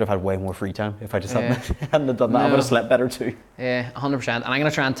 and I could have had way more free time if I just hadn't done that. I would have slept better too. Yeah, 100%. And I'm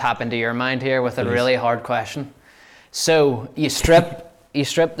going to try and tap into your mind here with a really hard question. So you strip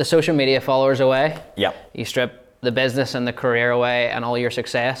the social media followers away. Yeah. You strip the business and the career away and all your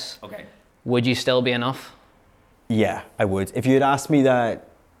success. Okay. Would you still be enough? Yeah, I would. If you had asked me that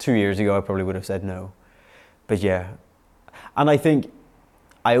 2 years ago, I probably would have said no. But yeah. And I think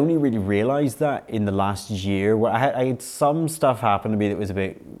I only really realised that in the last year, where I had some stuff happen to me that was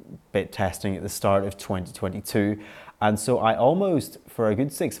a bit testing at the start of 2022. And so I almost, for a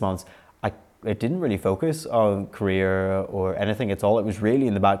good 6 months, I didn't really focus on career or anything at all. It was really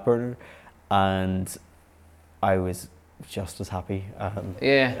in the back burner. And I was just as happy. And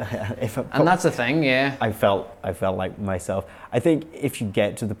that's the thing, I felt like myself. I think if you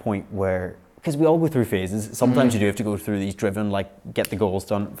get to the point where, because we all go through phases, sometimes you do have to go through these driven, like get the goals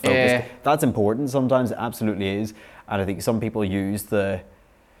done, focused. Yeah. That's important sometimes, it absolutely is. And I think some people use the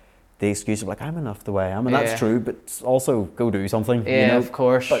excuse of like, I'm enough the way I am, and that's true, but also go do something. Yeah, you know? Of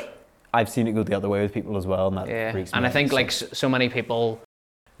course. But I've seen it go the other way with people as well, and that freaks me out. And I think like so many people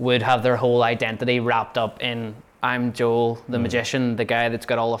would have their whole identity wrapped up in, I'm Joel, the magician, the guy that's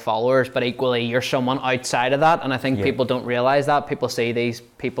got all the followers, but equally you're someone outside of that. And I think people don't realise that. People see these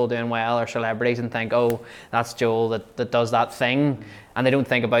people doing well or celebrities and think, oh, that's Joel that does that thing. And they don't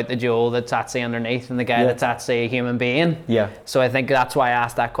think about the Joel that's actually underneath and the guy that's actually a human being. Yeah. So I think that's why I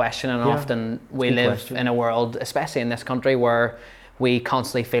asked that question. And often we live in a world, especially in this country, where we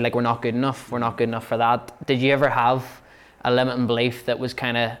constantly feel like we're not good enough. We're not good enough for that. Did you ever have a limiting belief that was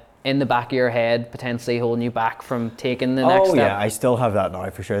kind of in the back of your head, potentially holding you back from taking the next step? Oh yeah, I still have that now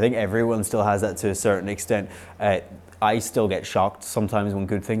for sure. I think everyone still has that to a certain extent. I still get shocked sometimes when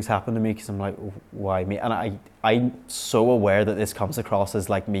good things happen to me, because I'm like, why me? And I'm so aware that this comes across as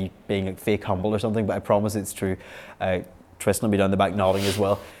like me being like fake humble or something, but I promise it's true. Tristan will be down the back nodding as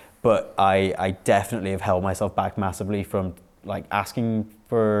well. But I definitely have held myself back massively from like asking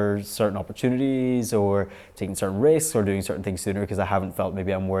for certain opportunities or taking certain risks or doing certain things sooner, because I haven't felt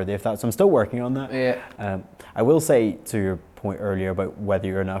maybe I'm worthy of that. So I'm still working on that. Yeah. I will say, to your point earlier about whether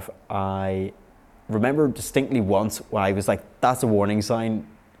you're enough, I remember distinctly once when I was like, that's a warning sign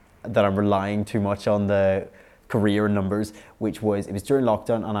that I'm relying too much on the career numbers, it was during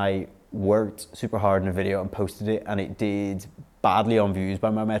lockdown, and I worked super hard in a video and posted it, and it did badly on views by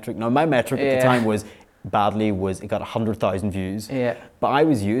my metric. Now my metric at the time was it got 100,000 views. Yeah. But I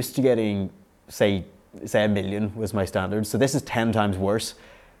was used to getting, say 1 million was my standard. So this is 10 times worse.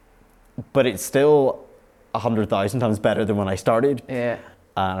 But it's still 100,000 times better than when I started. Yeah.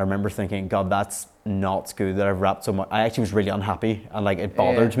 And I remember thinking, God, that's not good that I've wrapped so much. I actually was really unhappy, and like it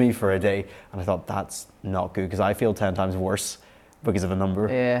bothered me for a day. And I thought, that's not good, because I feel 10 times worse because of a number.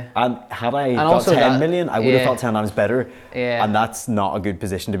 Yeah. And had I got also 10 million, I would have felt 10 times better. Yeah. And that's not a good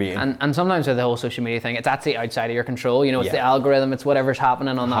position to be in. And sometimes with the whole social media thing, it's actually outside of your control. You know, it's the algorithm, it's whatever's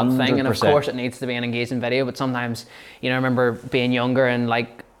happening on that thing. And of 100%. course it needs to be an engaging video, but sometimes, you know, I remember being younger and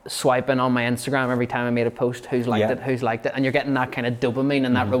like swiping on my Instagram every time I made a post, who's liked it, and you're getting that kind of dopamine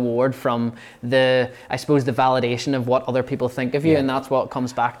and that reward from the validation of what other people think of you, and that's what it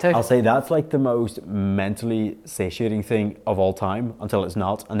comes back to. I'll say that's like the most mentally satiating thing of all time until it's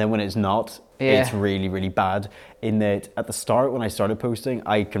not, and then when it's not, it's really, really bad. In that at the start when I started posting,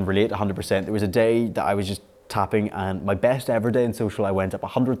 I can relate 100%. There was a day that I was just tapping, and my best ever day in social, I went up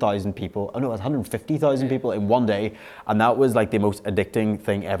 100,000 people. Oh no, it was 150,000 people in one day, and that was like the most addicting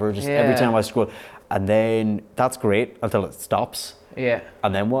thing ever. Just every time I scroll, and then that's great until it stops. Yeah.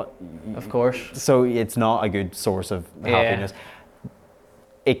 And then what? Of course. So it's not a good source of happiness.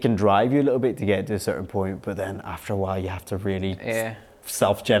 It can drive you a little bit to get to a certain point, but then after a while, you have to really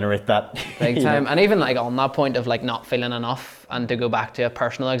self-generate that. Big time. And even like on that point of like not feeling enough, and to go back to a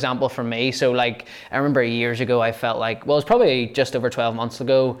personal example from me, so like I remember years ago I felt like, well, it was probably just over 12 months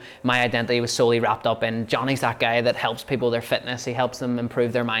ago, my identity was solely wrapped up in Johnny's that guy that helps people with their fitness, he helps them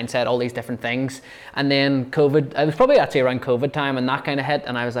improve their mindset, all these different things. And then COVID, it was probably actually around COVID time, and that kind of hit,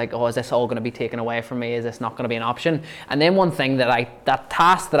 and I was like, oh, is this all going to be taken away from me? Is this not going to be an option? And then one thing that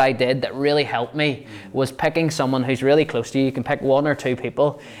task that I did that really helped me was picking someone who's really close to you. You can pick one or two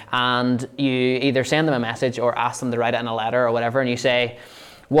people, and you either send them a message or ask them to write it in a letter or whatever, and you say,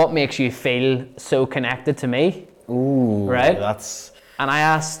 what makes you feel so connected to me? Ooh, right? That's... And I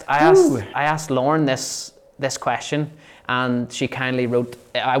asked Lauren this question, and she kindly wrote,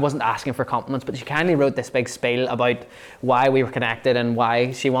 I wasn't asking for compliments, but she kindly wrote this big spiel about why we were connected and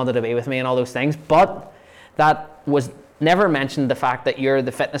why she wanted to be with me and all those things. But that was never mentioned the fact that you're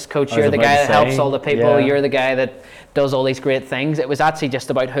the fitness coach, you're the guy that helps all the people, you're the guy that does all these great things. It was actually just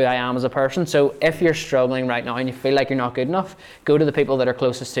about who I am as a person. So if you're struggling right now and you feel like you're not good enough, go to the people that are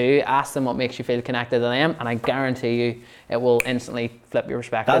closest to you, ask them what makes you feel connected to them, and I guarantee you it will instantly flip your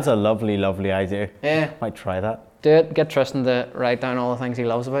perspective. That's a lovely, lovely idea. Yeah. Might try that. Do it. Get Tristan to write down all the things he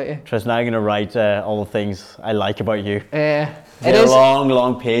loves about you. Tristan, I'm going to write all the things I like about you. Yeah. It is a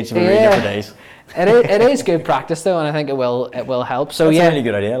long page of reading it for days. It is good practice though, and I think it will help. So That's a really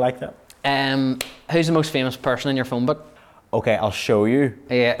good idea. I like that. Who's the most famous person in your phone book? Okay, I'll show you.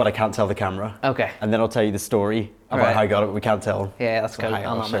 Yeah. But I can't tell the camera. Okay. And then I'll tell you the story about how I got it. But we can't tell. Yeah, that's cool.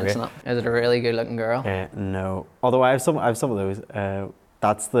 I'll not mention that. Is it a really good looking girl? No. Although I have some of those.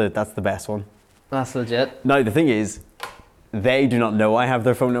 That's the best one. That's legit. No, the thing is, they do not know I have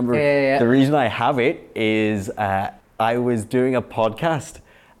their phone number. Yeah. The reason I have it is I was doing a podcast,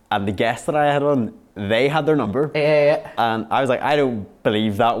 and the guest that I had on, they had their number. Yeah. And I was like, I don't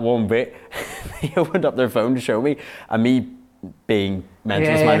believe that one bit. They opened up their phone to show me, and me being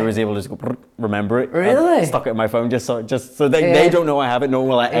mentalist minded was able to just go, remember it. Really? Stuck it in my phone just so they don't know I have it. No one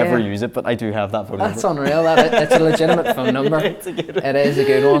will ever use it, but I do have that phone number. That's unreal. It's a legitimate phone number. It is a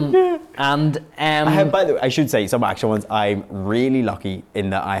good one. Yeah. And by the way, I should say some actual ones. I'm really lucky in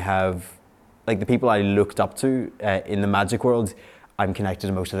that I have, like, the people I looked up to in the magic world, I'm connected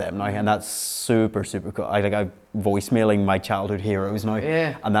to most of them now, and that's super, super cool. I'm voicemailing my childhood heroes now,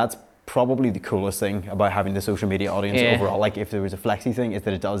 and that's probably the coolest thing about having the social media audience overall. Like, if there was a flexi thing, is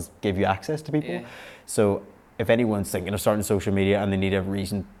that it does give you access to people. So if anyone's thinking of starting social media and they need a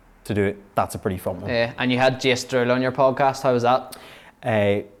reason to do it, that's a pretty fun one. Yeah. And you had Jace Drull on your podcast. How was that?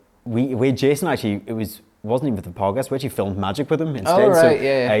 We had Jason, actually, wasn't even with the podcast. We actually filmed magic with him instead. Oh,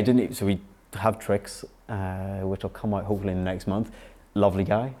 right, So we have tricks, which will come out hopefully in the next month. Lovely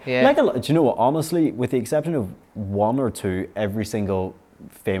guy. Yeah. Do you know what? Honestly, with the exception of one or two, every single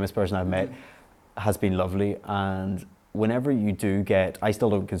famous person I've met has been lovely. And whenever you do get, I still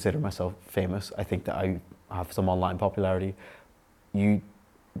don't consider myself famous. I think that I have some online popularity. You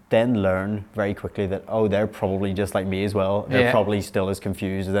then learn very quickly that, oh, they're probably just like me as well. They're probably still as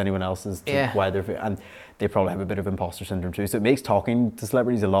confused as anyone else as to why and they probably have a bit of imposter syndrome too. So it makes talking to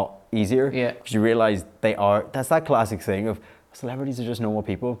celebrities a lot easier. Yeah. Because you realize that's that classic thing of celebrities are just normal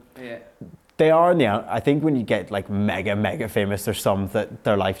people. Yeah. They are, I think when you get like mega famous, there's some that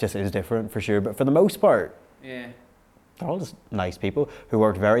their life just is different for sure. But for the most part, they're all just nice people who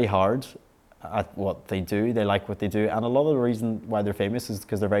work very hard at what they do. They like what they do, and a lot of the reason why they're famous is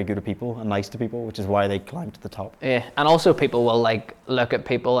because they're very good at people and nice to people, which is why they climb to the top. Yeah, and also people will like look at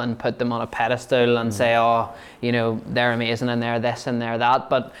people and put them on a pedestal and say, oh, you know, they're amazing and they're this and they're that.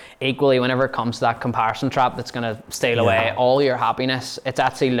 But equally, whenever it comes to that comparison trap that's going to steal away all your happiness, it's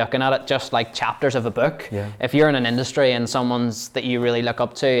actually looking at it just like chapters of a book. If you're in an industry and someone's that you really look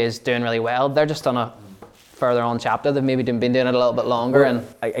up to is doing really well, they're just on a further on chapter. They've maybe been doing it a little bit longer. Well,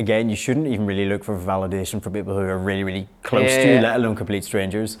 And again, you shouldn't even really look for validation from people who are really, really close to you, let alone complete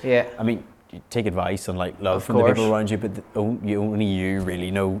strangers. Yeah. I mean, you take advice and like love Of from the course. people around you, but only you really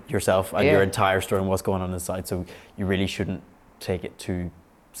know yourself and your entire story and what's going on inside. So you really shouldn't take it too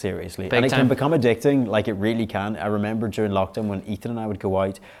seriously. Big And it time. can become addicting, like it really can. I remember during lockdown when Ethan and I would go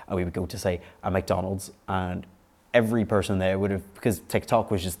out and we would go to, say, a McDonald's, and every person there would have, because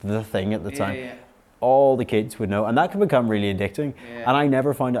TikTok was just the thing at the time, all the kids would know, and that can become really addicting. And I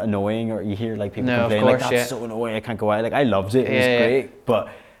never found it annoying, or you hear like people No, of complain like, course, that's so annoying, I can't go out. Like, I loved it, it was great, but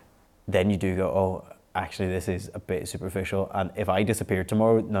then you do go, oh, actually this is a bit superficial, and if I disappeared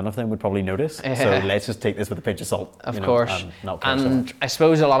tomorrow, none of them would probably notice. So let's just take this with a pinch of salt. Of course. And not care so much. I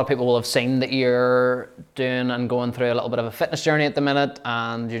suppose a lot of people will have seen that you're doing and going through a little bit of a fitness journey at the minute,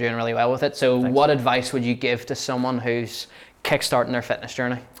 and you're doing really well with it. So what advice would you give to someone who's kickstarting their fitness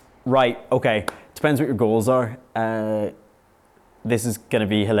journey? Right, okay. Depends what your goals are. This is going to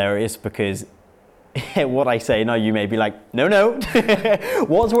be hilarious because what I say now, you may be like, no.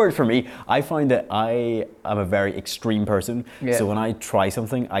 What's worked for me? I find that I am a very extreme person. So when I try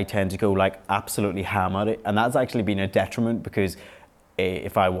something, I tend to go like absolutely ham at it. And that's actually been a detriment because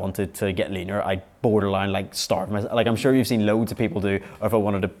if I wanted to get leaner, I'd borderline like starve myself. Like I'm sure you've seen loads of people do, or if I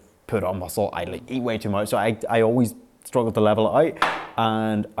wanted to put on muscle, I'd like eat way too much. So I always struggle to level it out.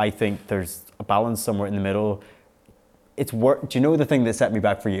 And I think there's a balance somewhere in the middle. It's work. Do you know the thing that set me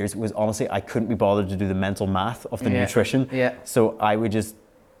back for years was honestly I couldn't be bothered to do the mental math of the nutrition. So I would just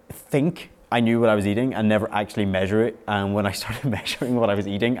think I knew what I was eating and never actually measure it. And when I started measuring what I was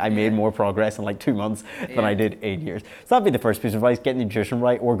eating, I made more progress in like 2 months than I did 8 years. So that'd be the first piece of advice: get the nutrition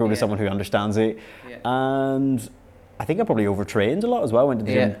right, or go to someone who understands it. And I think I probably overtrained a lot as well. Went to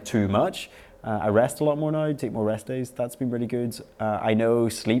the gym too much. I rest a lot more now, take more rest days. That's been really good. I know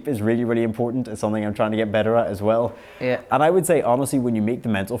sleep is really, really important. It's something I'm trying to get better at as well. And I would say, honestly, when you make the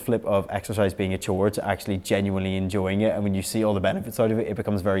mental flip of exercise being a chore to actually genuinely enjoying it, and when you see all the benefits out of it, it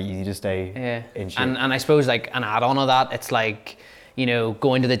becomes very easy to stay in shape. And I suppose like an add-on of that, it's like, you know,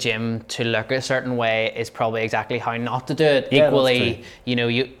 going to the gym to look a certain way is probably exactly how not to do it. Equally, you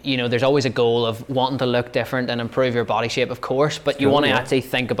know, there's always a goal of wanting to look different and improve your body shape, of course, but you want to actually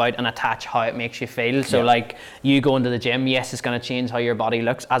think about and attach how it makes you feel. So like you going to the gym, yes, it's going to change how your body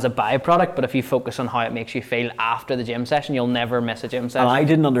looks as a byproduct, but if you focus on how it makes you feel after the gym session, you'll never miss a gym session. And I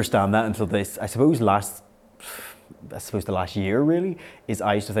didn't understand that until this, I suppose the last year really, is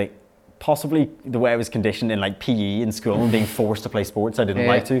I used to think, possibly the way I was conditioned in like PE in school and being forced to play sports I didn't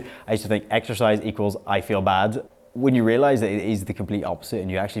like to. I used to think exercise equals I feel bad. When you realize that it is the complete opposite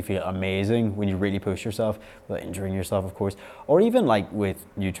and you actually feel amazing when you really push yourself without injuring yourself, of course. Or even like with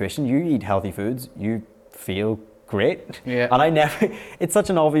nutrition, you eat healthy foods, you feel great. And it's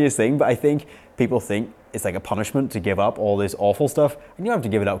such an obvious thing, but I think people think it's like a punishment to give up all this awful stuff, and you don't have to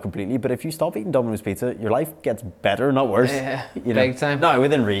give it up completely, but if you stop eating Domino's pizza, your life gets better, not worse. You know? Big time. No,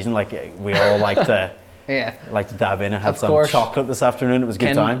 within reason, like we all like to like to dab in and have some chocolate this afternoon. It was a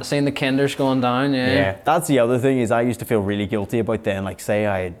good time. Seeing the Kinders going down, That's the other thing, is I used to feel really guilty about then, like say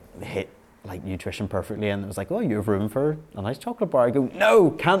I had hit like nutrition perfectly and it was like, oh, you have room for a nice chocolate bar. I go,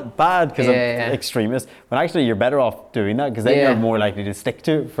 no, can't, bad, because I'm extremist. But actually you're better off doing that, because then you're more likely to stick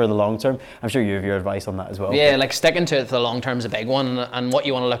to it for the long term. I'm sure you have your advice on that as well. Like sticking to it for the long term is a big one, and what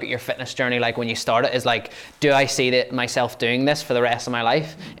you want to look at your fitness journey like when you start it is like, do I see myself doing this for the rest of my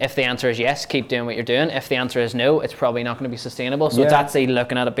life? If the answer is yes, keep doing what you're doing. If the answer is no, it's probably not going to be sustainable. So it's actually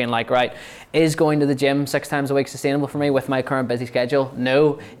looking at it being like, right, is going to the gym 6 times a week sustainable for me with my current busy schedule?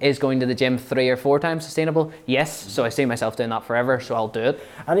 No. Is going to the gym 3 or 4 times sustainable? Yes. So I see myself doing that forever, so I'll do it.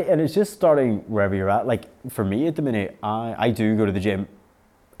 And it's just starting wherever you're at. Like for me at the minute, I do go to the gym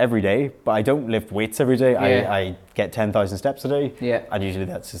every day, but I don't lift weights every day. I get 10,000 steps a day. And usually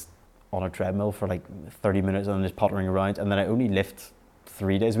that's just on a treadmill for like 30 minutes and just pottering around, and then I only lift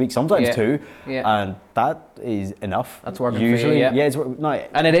 3 days a week, sometimes 2, and that is enough. That's working usually for you, it's no,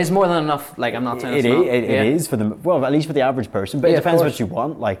 and it is more than enough. Like I'm not saying it is for them. Well, at least for the average person, but it depends what you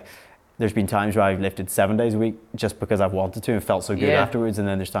want. Like there's been times where I've lifted 7 days a week just because I've wanted to and felt so good afterwards, and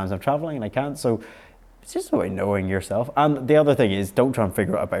then there's times I'm traveling and I can't. So it's just about knowing yourself. And the other thing is, don't try and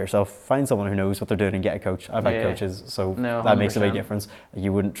figure it out by yourself. Find someone who knows what they're doing and get a coach. I've had coaches, so that makes a big difference.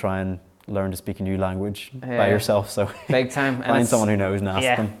 You wouldn't try and learn to speak a new language by yourself, so big time. Find someone who knows and ask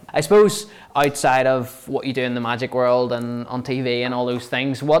them. I suppose outside of what you do in the magic world and on TV and all those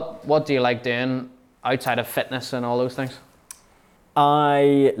things, what do you like doing outside of fitness and all those things?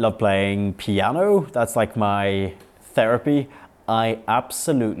 I love playing piano. That's like my therapy. I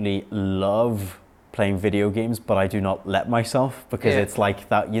absolutely love playing video games, but I do not let myself, because Yeah. it's like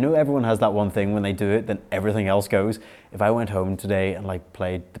that, you know, everyone has that one thing when they do it, then everything else goes. If I went home today and like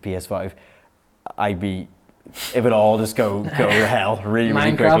played the PS5, it would all just go to hell really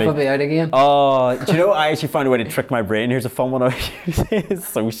Minecraft quickly. will be out again. Oh, do you know, I actually found a way to trick my brain. Here's a fun one I use. It's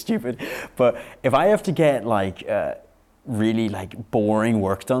so stupid. But if I have to get like really like boring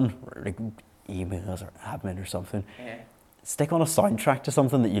work done, or like emails or admin or something, stick on a soundtrack to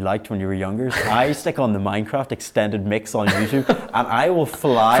something that you liked when you were younger. So I stick on the Minecraft extended mix on YouTube, and I will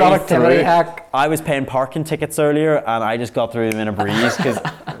fly Productivity through. hack. I was paying parking tickets earlier, and I just got through them in a breeze because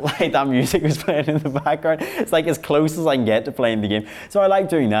like that music was playing in the background. It's like as close as I can get to playing the game. So I like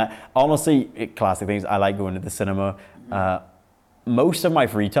doing that. Honestly, classic things. I like going to the cinema. Most of my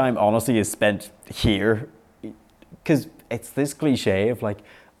free time, honestly, is spent here, because it's this cliche of like,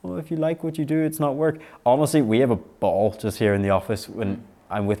 well, if you like what you do, it's not work. Honestly, we have a ball just here in the office. When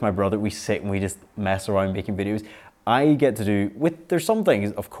I'm with my brother, we sit and we just mess around making videos. I get to do, there's some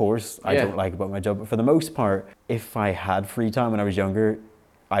things, of course, I don't like about my job, but for the most part, if I had free time when I was younger,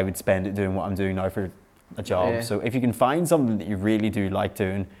 I would spend it doing what I'm doing now for a job. Yeah. So if you can find something that you really do like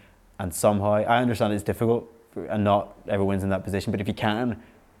doing, and somehow, I understand it's difficult and not everyone's in that position, but if you can,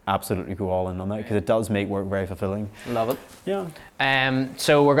 absolutely go all in on that, because it does make work very fulfilling. Love it. Yeah.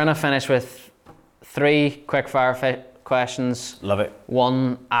 So we're going to finish with 3 quick fire questions. Love it.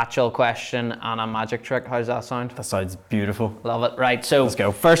 1 actual question and a magic trick. How does that sound? That sounds beautiful. Love it. Right, so Let's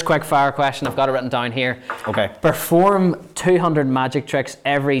go. First quick fire question. I've got it written down here. Okay. Perform 200 magic tricks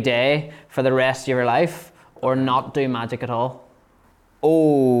every day for the rest of your life, or not do magic at all.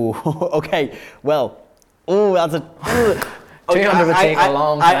 Oh, okay. Well, that's a... 200 would take a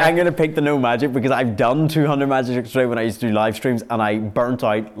long time. I'm going to pick the no magic, because I've done 200 magic tricks today when I used to do live streams, and I burnt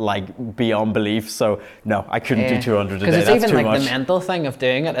out like beyond belief. So no, I couldn't do 200 a day. Because it's That's even too like much. the mental thing of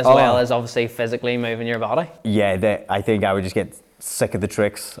doing it, as well as obviously physically moving your body. Yeah, I think I would just get sick of the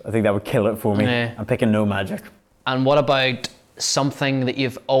tricks. I think that would kill it for me. Yeah. I'm picking no magic. And what about something that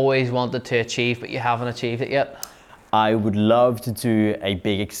you've always wanted to achieve but you haven't achieved it yet? I would love to do a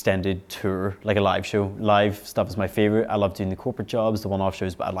big extended tour, like a live show. Live stuff is my favorite. I love doing the corporate jobs, the one-off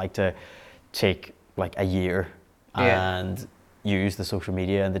shows, but I'd like to take like a year and use the social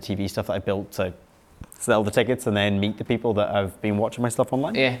media and the TV stuff that I built to sell the tickets and then meet the people that have been watching my stuff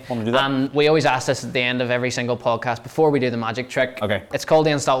online. Yeah. Want to do that? And we always ask this at the end of every single podcast before we do the magic trick. Okay. It's called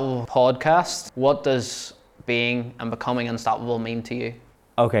the Unstoppable Podcast. What does being and becoming unstoppable mean to you?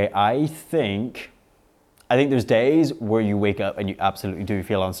 Okay, I think there's days where you wake up and you absolutely do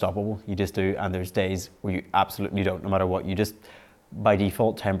feel unstoppable. You just do. And there's days where you absolutely don't, no matter what. You just, by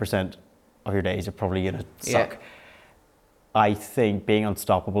default, 10% of your days are probably going to suck. Yeah. I think being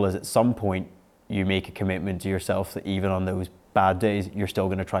unstoppable is at some point you make a commitment to yourself that even on those bad days, you're still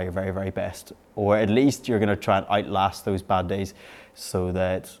going to try your very, very best. Or at least you're going to try and outlast those bad days, so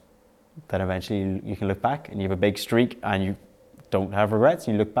that then eventually you can look back and you have a big streak and you don't have regrets.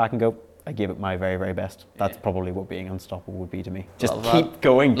 And you look back and go, I gave it my very, very best. That's probably what being unstoppable would be to me. Just Love keep that.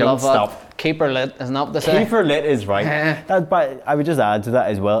 going, don't Love stop. That. Keep her lit, isn't that what they say? Keep her lit is right. But I would just add to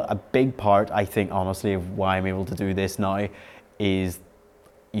that as well, a big part, I think, honestly, of why I'm able to do this now is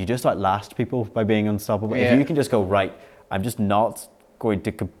you just outlast people by being unstoppable. Yeah. If you can just go, right, I'm just not going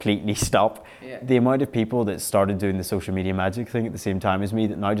to completely stop. Yeah. The amount of people that started doing the social media magic thing at the same time as me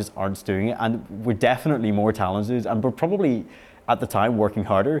that now just aren't doing it, and we're definitely more talented, and we're probably at the time working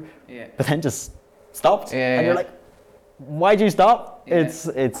harder, but then just stopped. And you're like, why'd you stop? Yeah. It's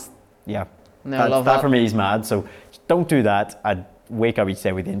No, that, love that that. for me is mad. So don't do that. I'd wake up each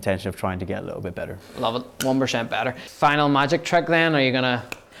day with the intention of trying to get a little bit better. Love it. 1% better. Final magic trick then? Are you gonna?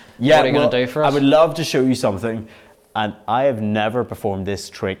 What are you gonna do for us? I would love to show you something, and I have never performed this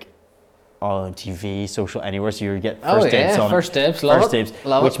trick on TV, social, anywhere. So you get first dibs on it. First dibs. Love First it. dibs,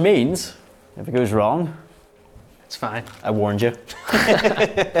 Love which it. means if it goes wrong, It's fine. I warned you.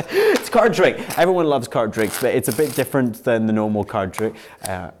 It's a card trick. Everyone loves card tricks, but it's a bit different than the normal card trick.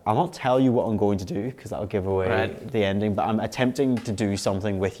 I'll not tell you what I'm going to do because that'll give away the ending, but I'm attempting to do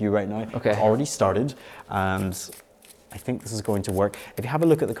something with you right now. Okay. It's already started, and I think this is going to work. If you have a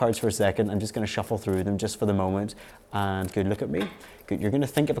look at the cards for a second, I'm just going to shuffle through them just for the moment. And good, look at me. Good, you're going to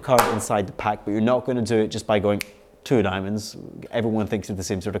think of a card inside the pack, but you're not going to do it just by going 2 of diamonds. Everyone thinks of the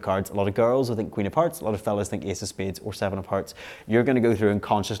same sort of cards. A lot of girls will think Queen of Hearts, a lot of fellas think Ace of Spades or 7 of Hearts. You're going to go through and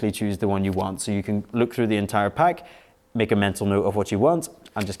consciously choose the one you want. So you can look through the entire pack, make a mental note of what you want,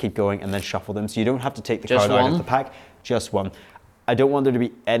 and just keep going and then shuffle them. So you don't have to take the Just card out one? of the pack, just one. I don't want there to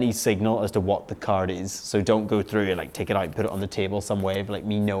be any signal as to what the card is. So don't go through and like take it out and put it on the table some way of like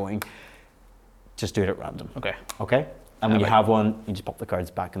me knowing. Just do it at random. Okay. Okay? And when you have one, you just pop the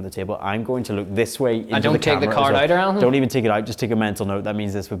cards back on the table. I'm going to look this way into the camera. I don't take the card out or anything? Don't even take it out, just take a mental note. That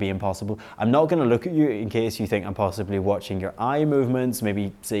means this would be impossible. I'm not going to look at you in case you think I'm possibly watching your eye movements,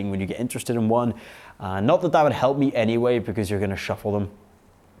 maybe seeing when you get interested in one. Not that that would help me anyway, because you're going to shuffle them.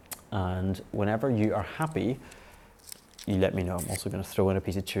 And whenever you are happy, you let me know. I'm also going to throw in a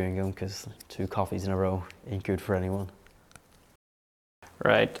piece of chewing gum, because 2 coffees in a row ain't good for anyone.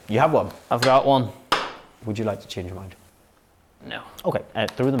 Right. You have one. I've got one. Would you like to change your mind? No. Okay,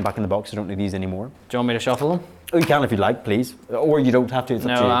 throw them back in the box. I don't need these anymore. Do you want me to shuffle them? Oh, you can if you'd like, please. Or you don't have to. It's up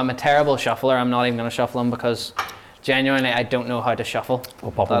to No, you. I'm a terrible shuffler. I'm not even going to shuffle them because genuinely I don't know how to shuffle.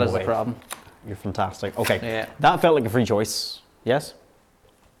 We'll pop That them is away. the problem. You're fantastic. Okay, Yeah. that felt like a free choice. Yes?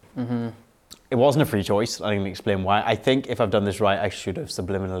 Mm-hmm. It wasn't a free choice. I'm going to explain why. I think if I've done this right, I should have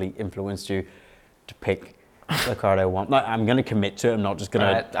subliminally influenced you to pick the card I want. Now, I'm going to commit to it. I'm not just going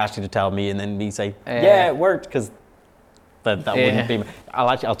to ask you to tell me and then me say, yeah, it worked, because that wouldn't be.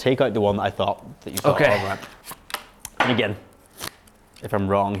 I'll take out the one that I thought that you thought. Okay. All right. And again, if I'm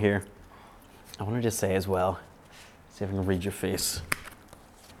wrong here, I want to just say as well, see if I can read your face.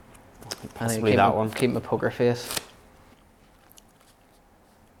 Possibly that one. Keep my poker face.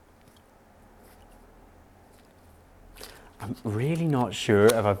 I'm really not sure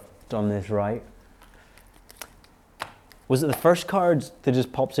if I've done this right. Was it the first card that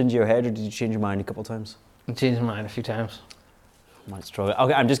just pops into your head, or did you change your mind a couple of times? I changed my mind a few times. Might struggle.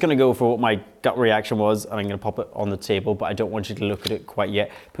 Okay, I'm just going to go for what my gut reaction was, and I'm going to pop it on the table, but I don't want you to look at it quite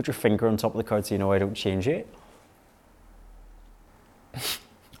yet. Put your finger on top of the card so you know I don't change it.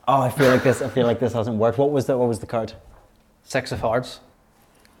 Oh, I feel like this hasn't worked. What was the card? 6 of hearts.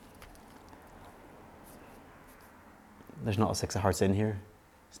 There's not a 6 of hearts in here.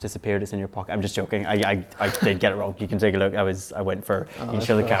 It's disappeared. It's in your pocket. I'm just joking. I did get it wrong. You can take a look. I went for. You can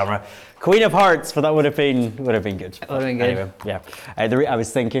show the camera. Queen of Hearts, but that would have been good. Would have been good. Anyway, yeah. I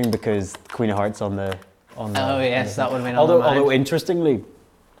was thinking because Queen of Hearts on the. Oh yes, that would have been. Although interestingly,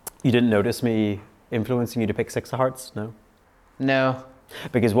 you didn't notice me influencing you to pick 6 of Hearts. No. No.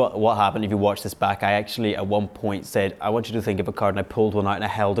 Because what happened, if you watch this back, I actually at one point said, I want you to think of a card, and I pulled one out and I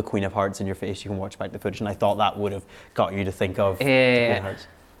held a Queen of Hearts in your face. You can watch back the footage, and I thought that would have got you to think of the Queen of Hearts.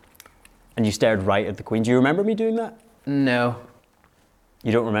 And you stared right at the Queen. Do you remember me doing that? No.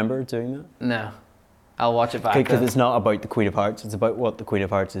 You don't remember doing that? No. I'll watch it back. Because it's not about the Queen of Hearts, it's about what the Queen of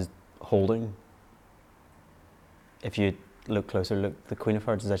Hearts is holding. If you look closer, the Queen of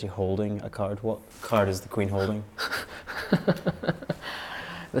Hearts is actually holding a card. What card is the Queen holding?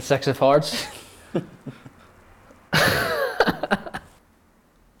 The 6 of hearts.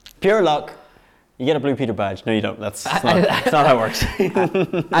 Pure luck. You get a Blue Peter badge. No, you don't. That's not how it works.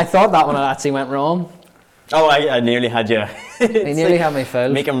 I thought that one actually went wrong. Oh, I nearly had you. They nearly had me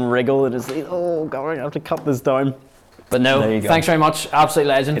filled. Make him wriggle and just say, oh, God, I have to cut this down. But no, thanks very much. Absolute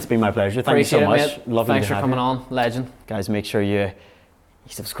legend. It's been my pleasure. Thank you so much. Lovely Thanks for coming on. Legend. Guys, make sure you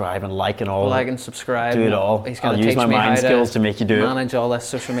subscribe and like and all. Like and subscribe. Do it all. He's going I'll to use teach my me mind how skills to make you do it. Manage all this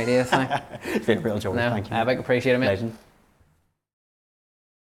social media thing. It's been a real joy. No, Thank you. I appreciate it, mate. Legend.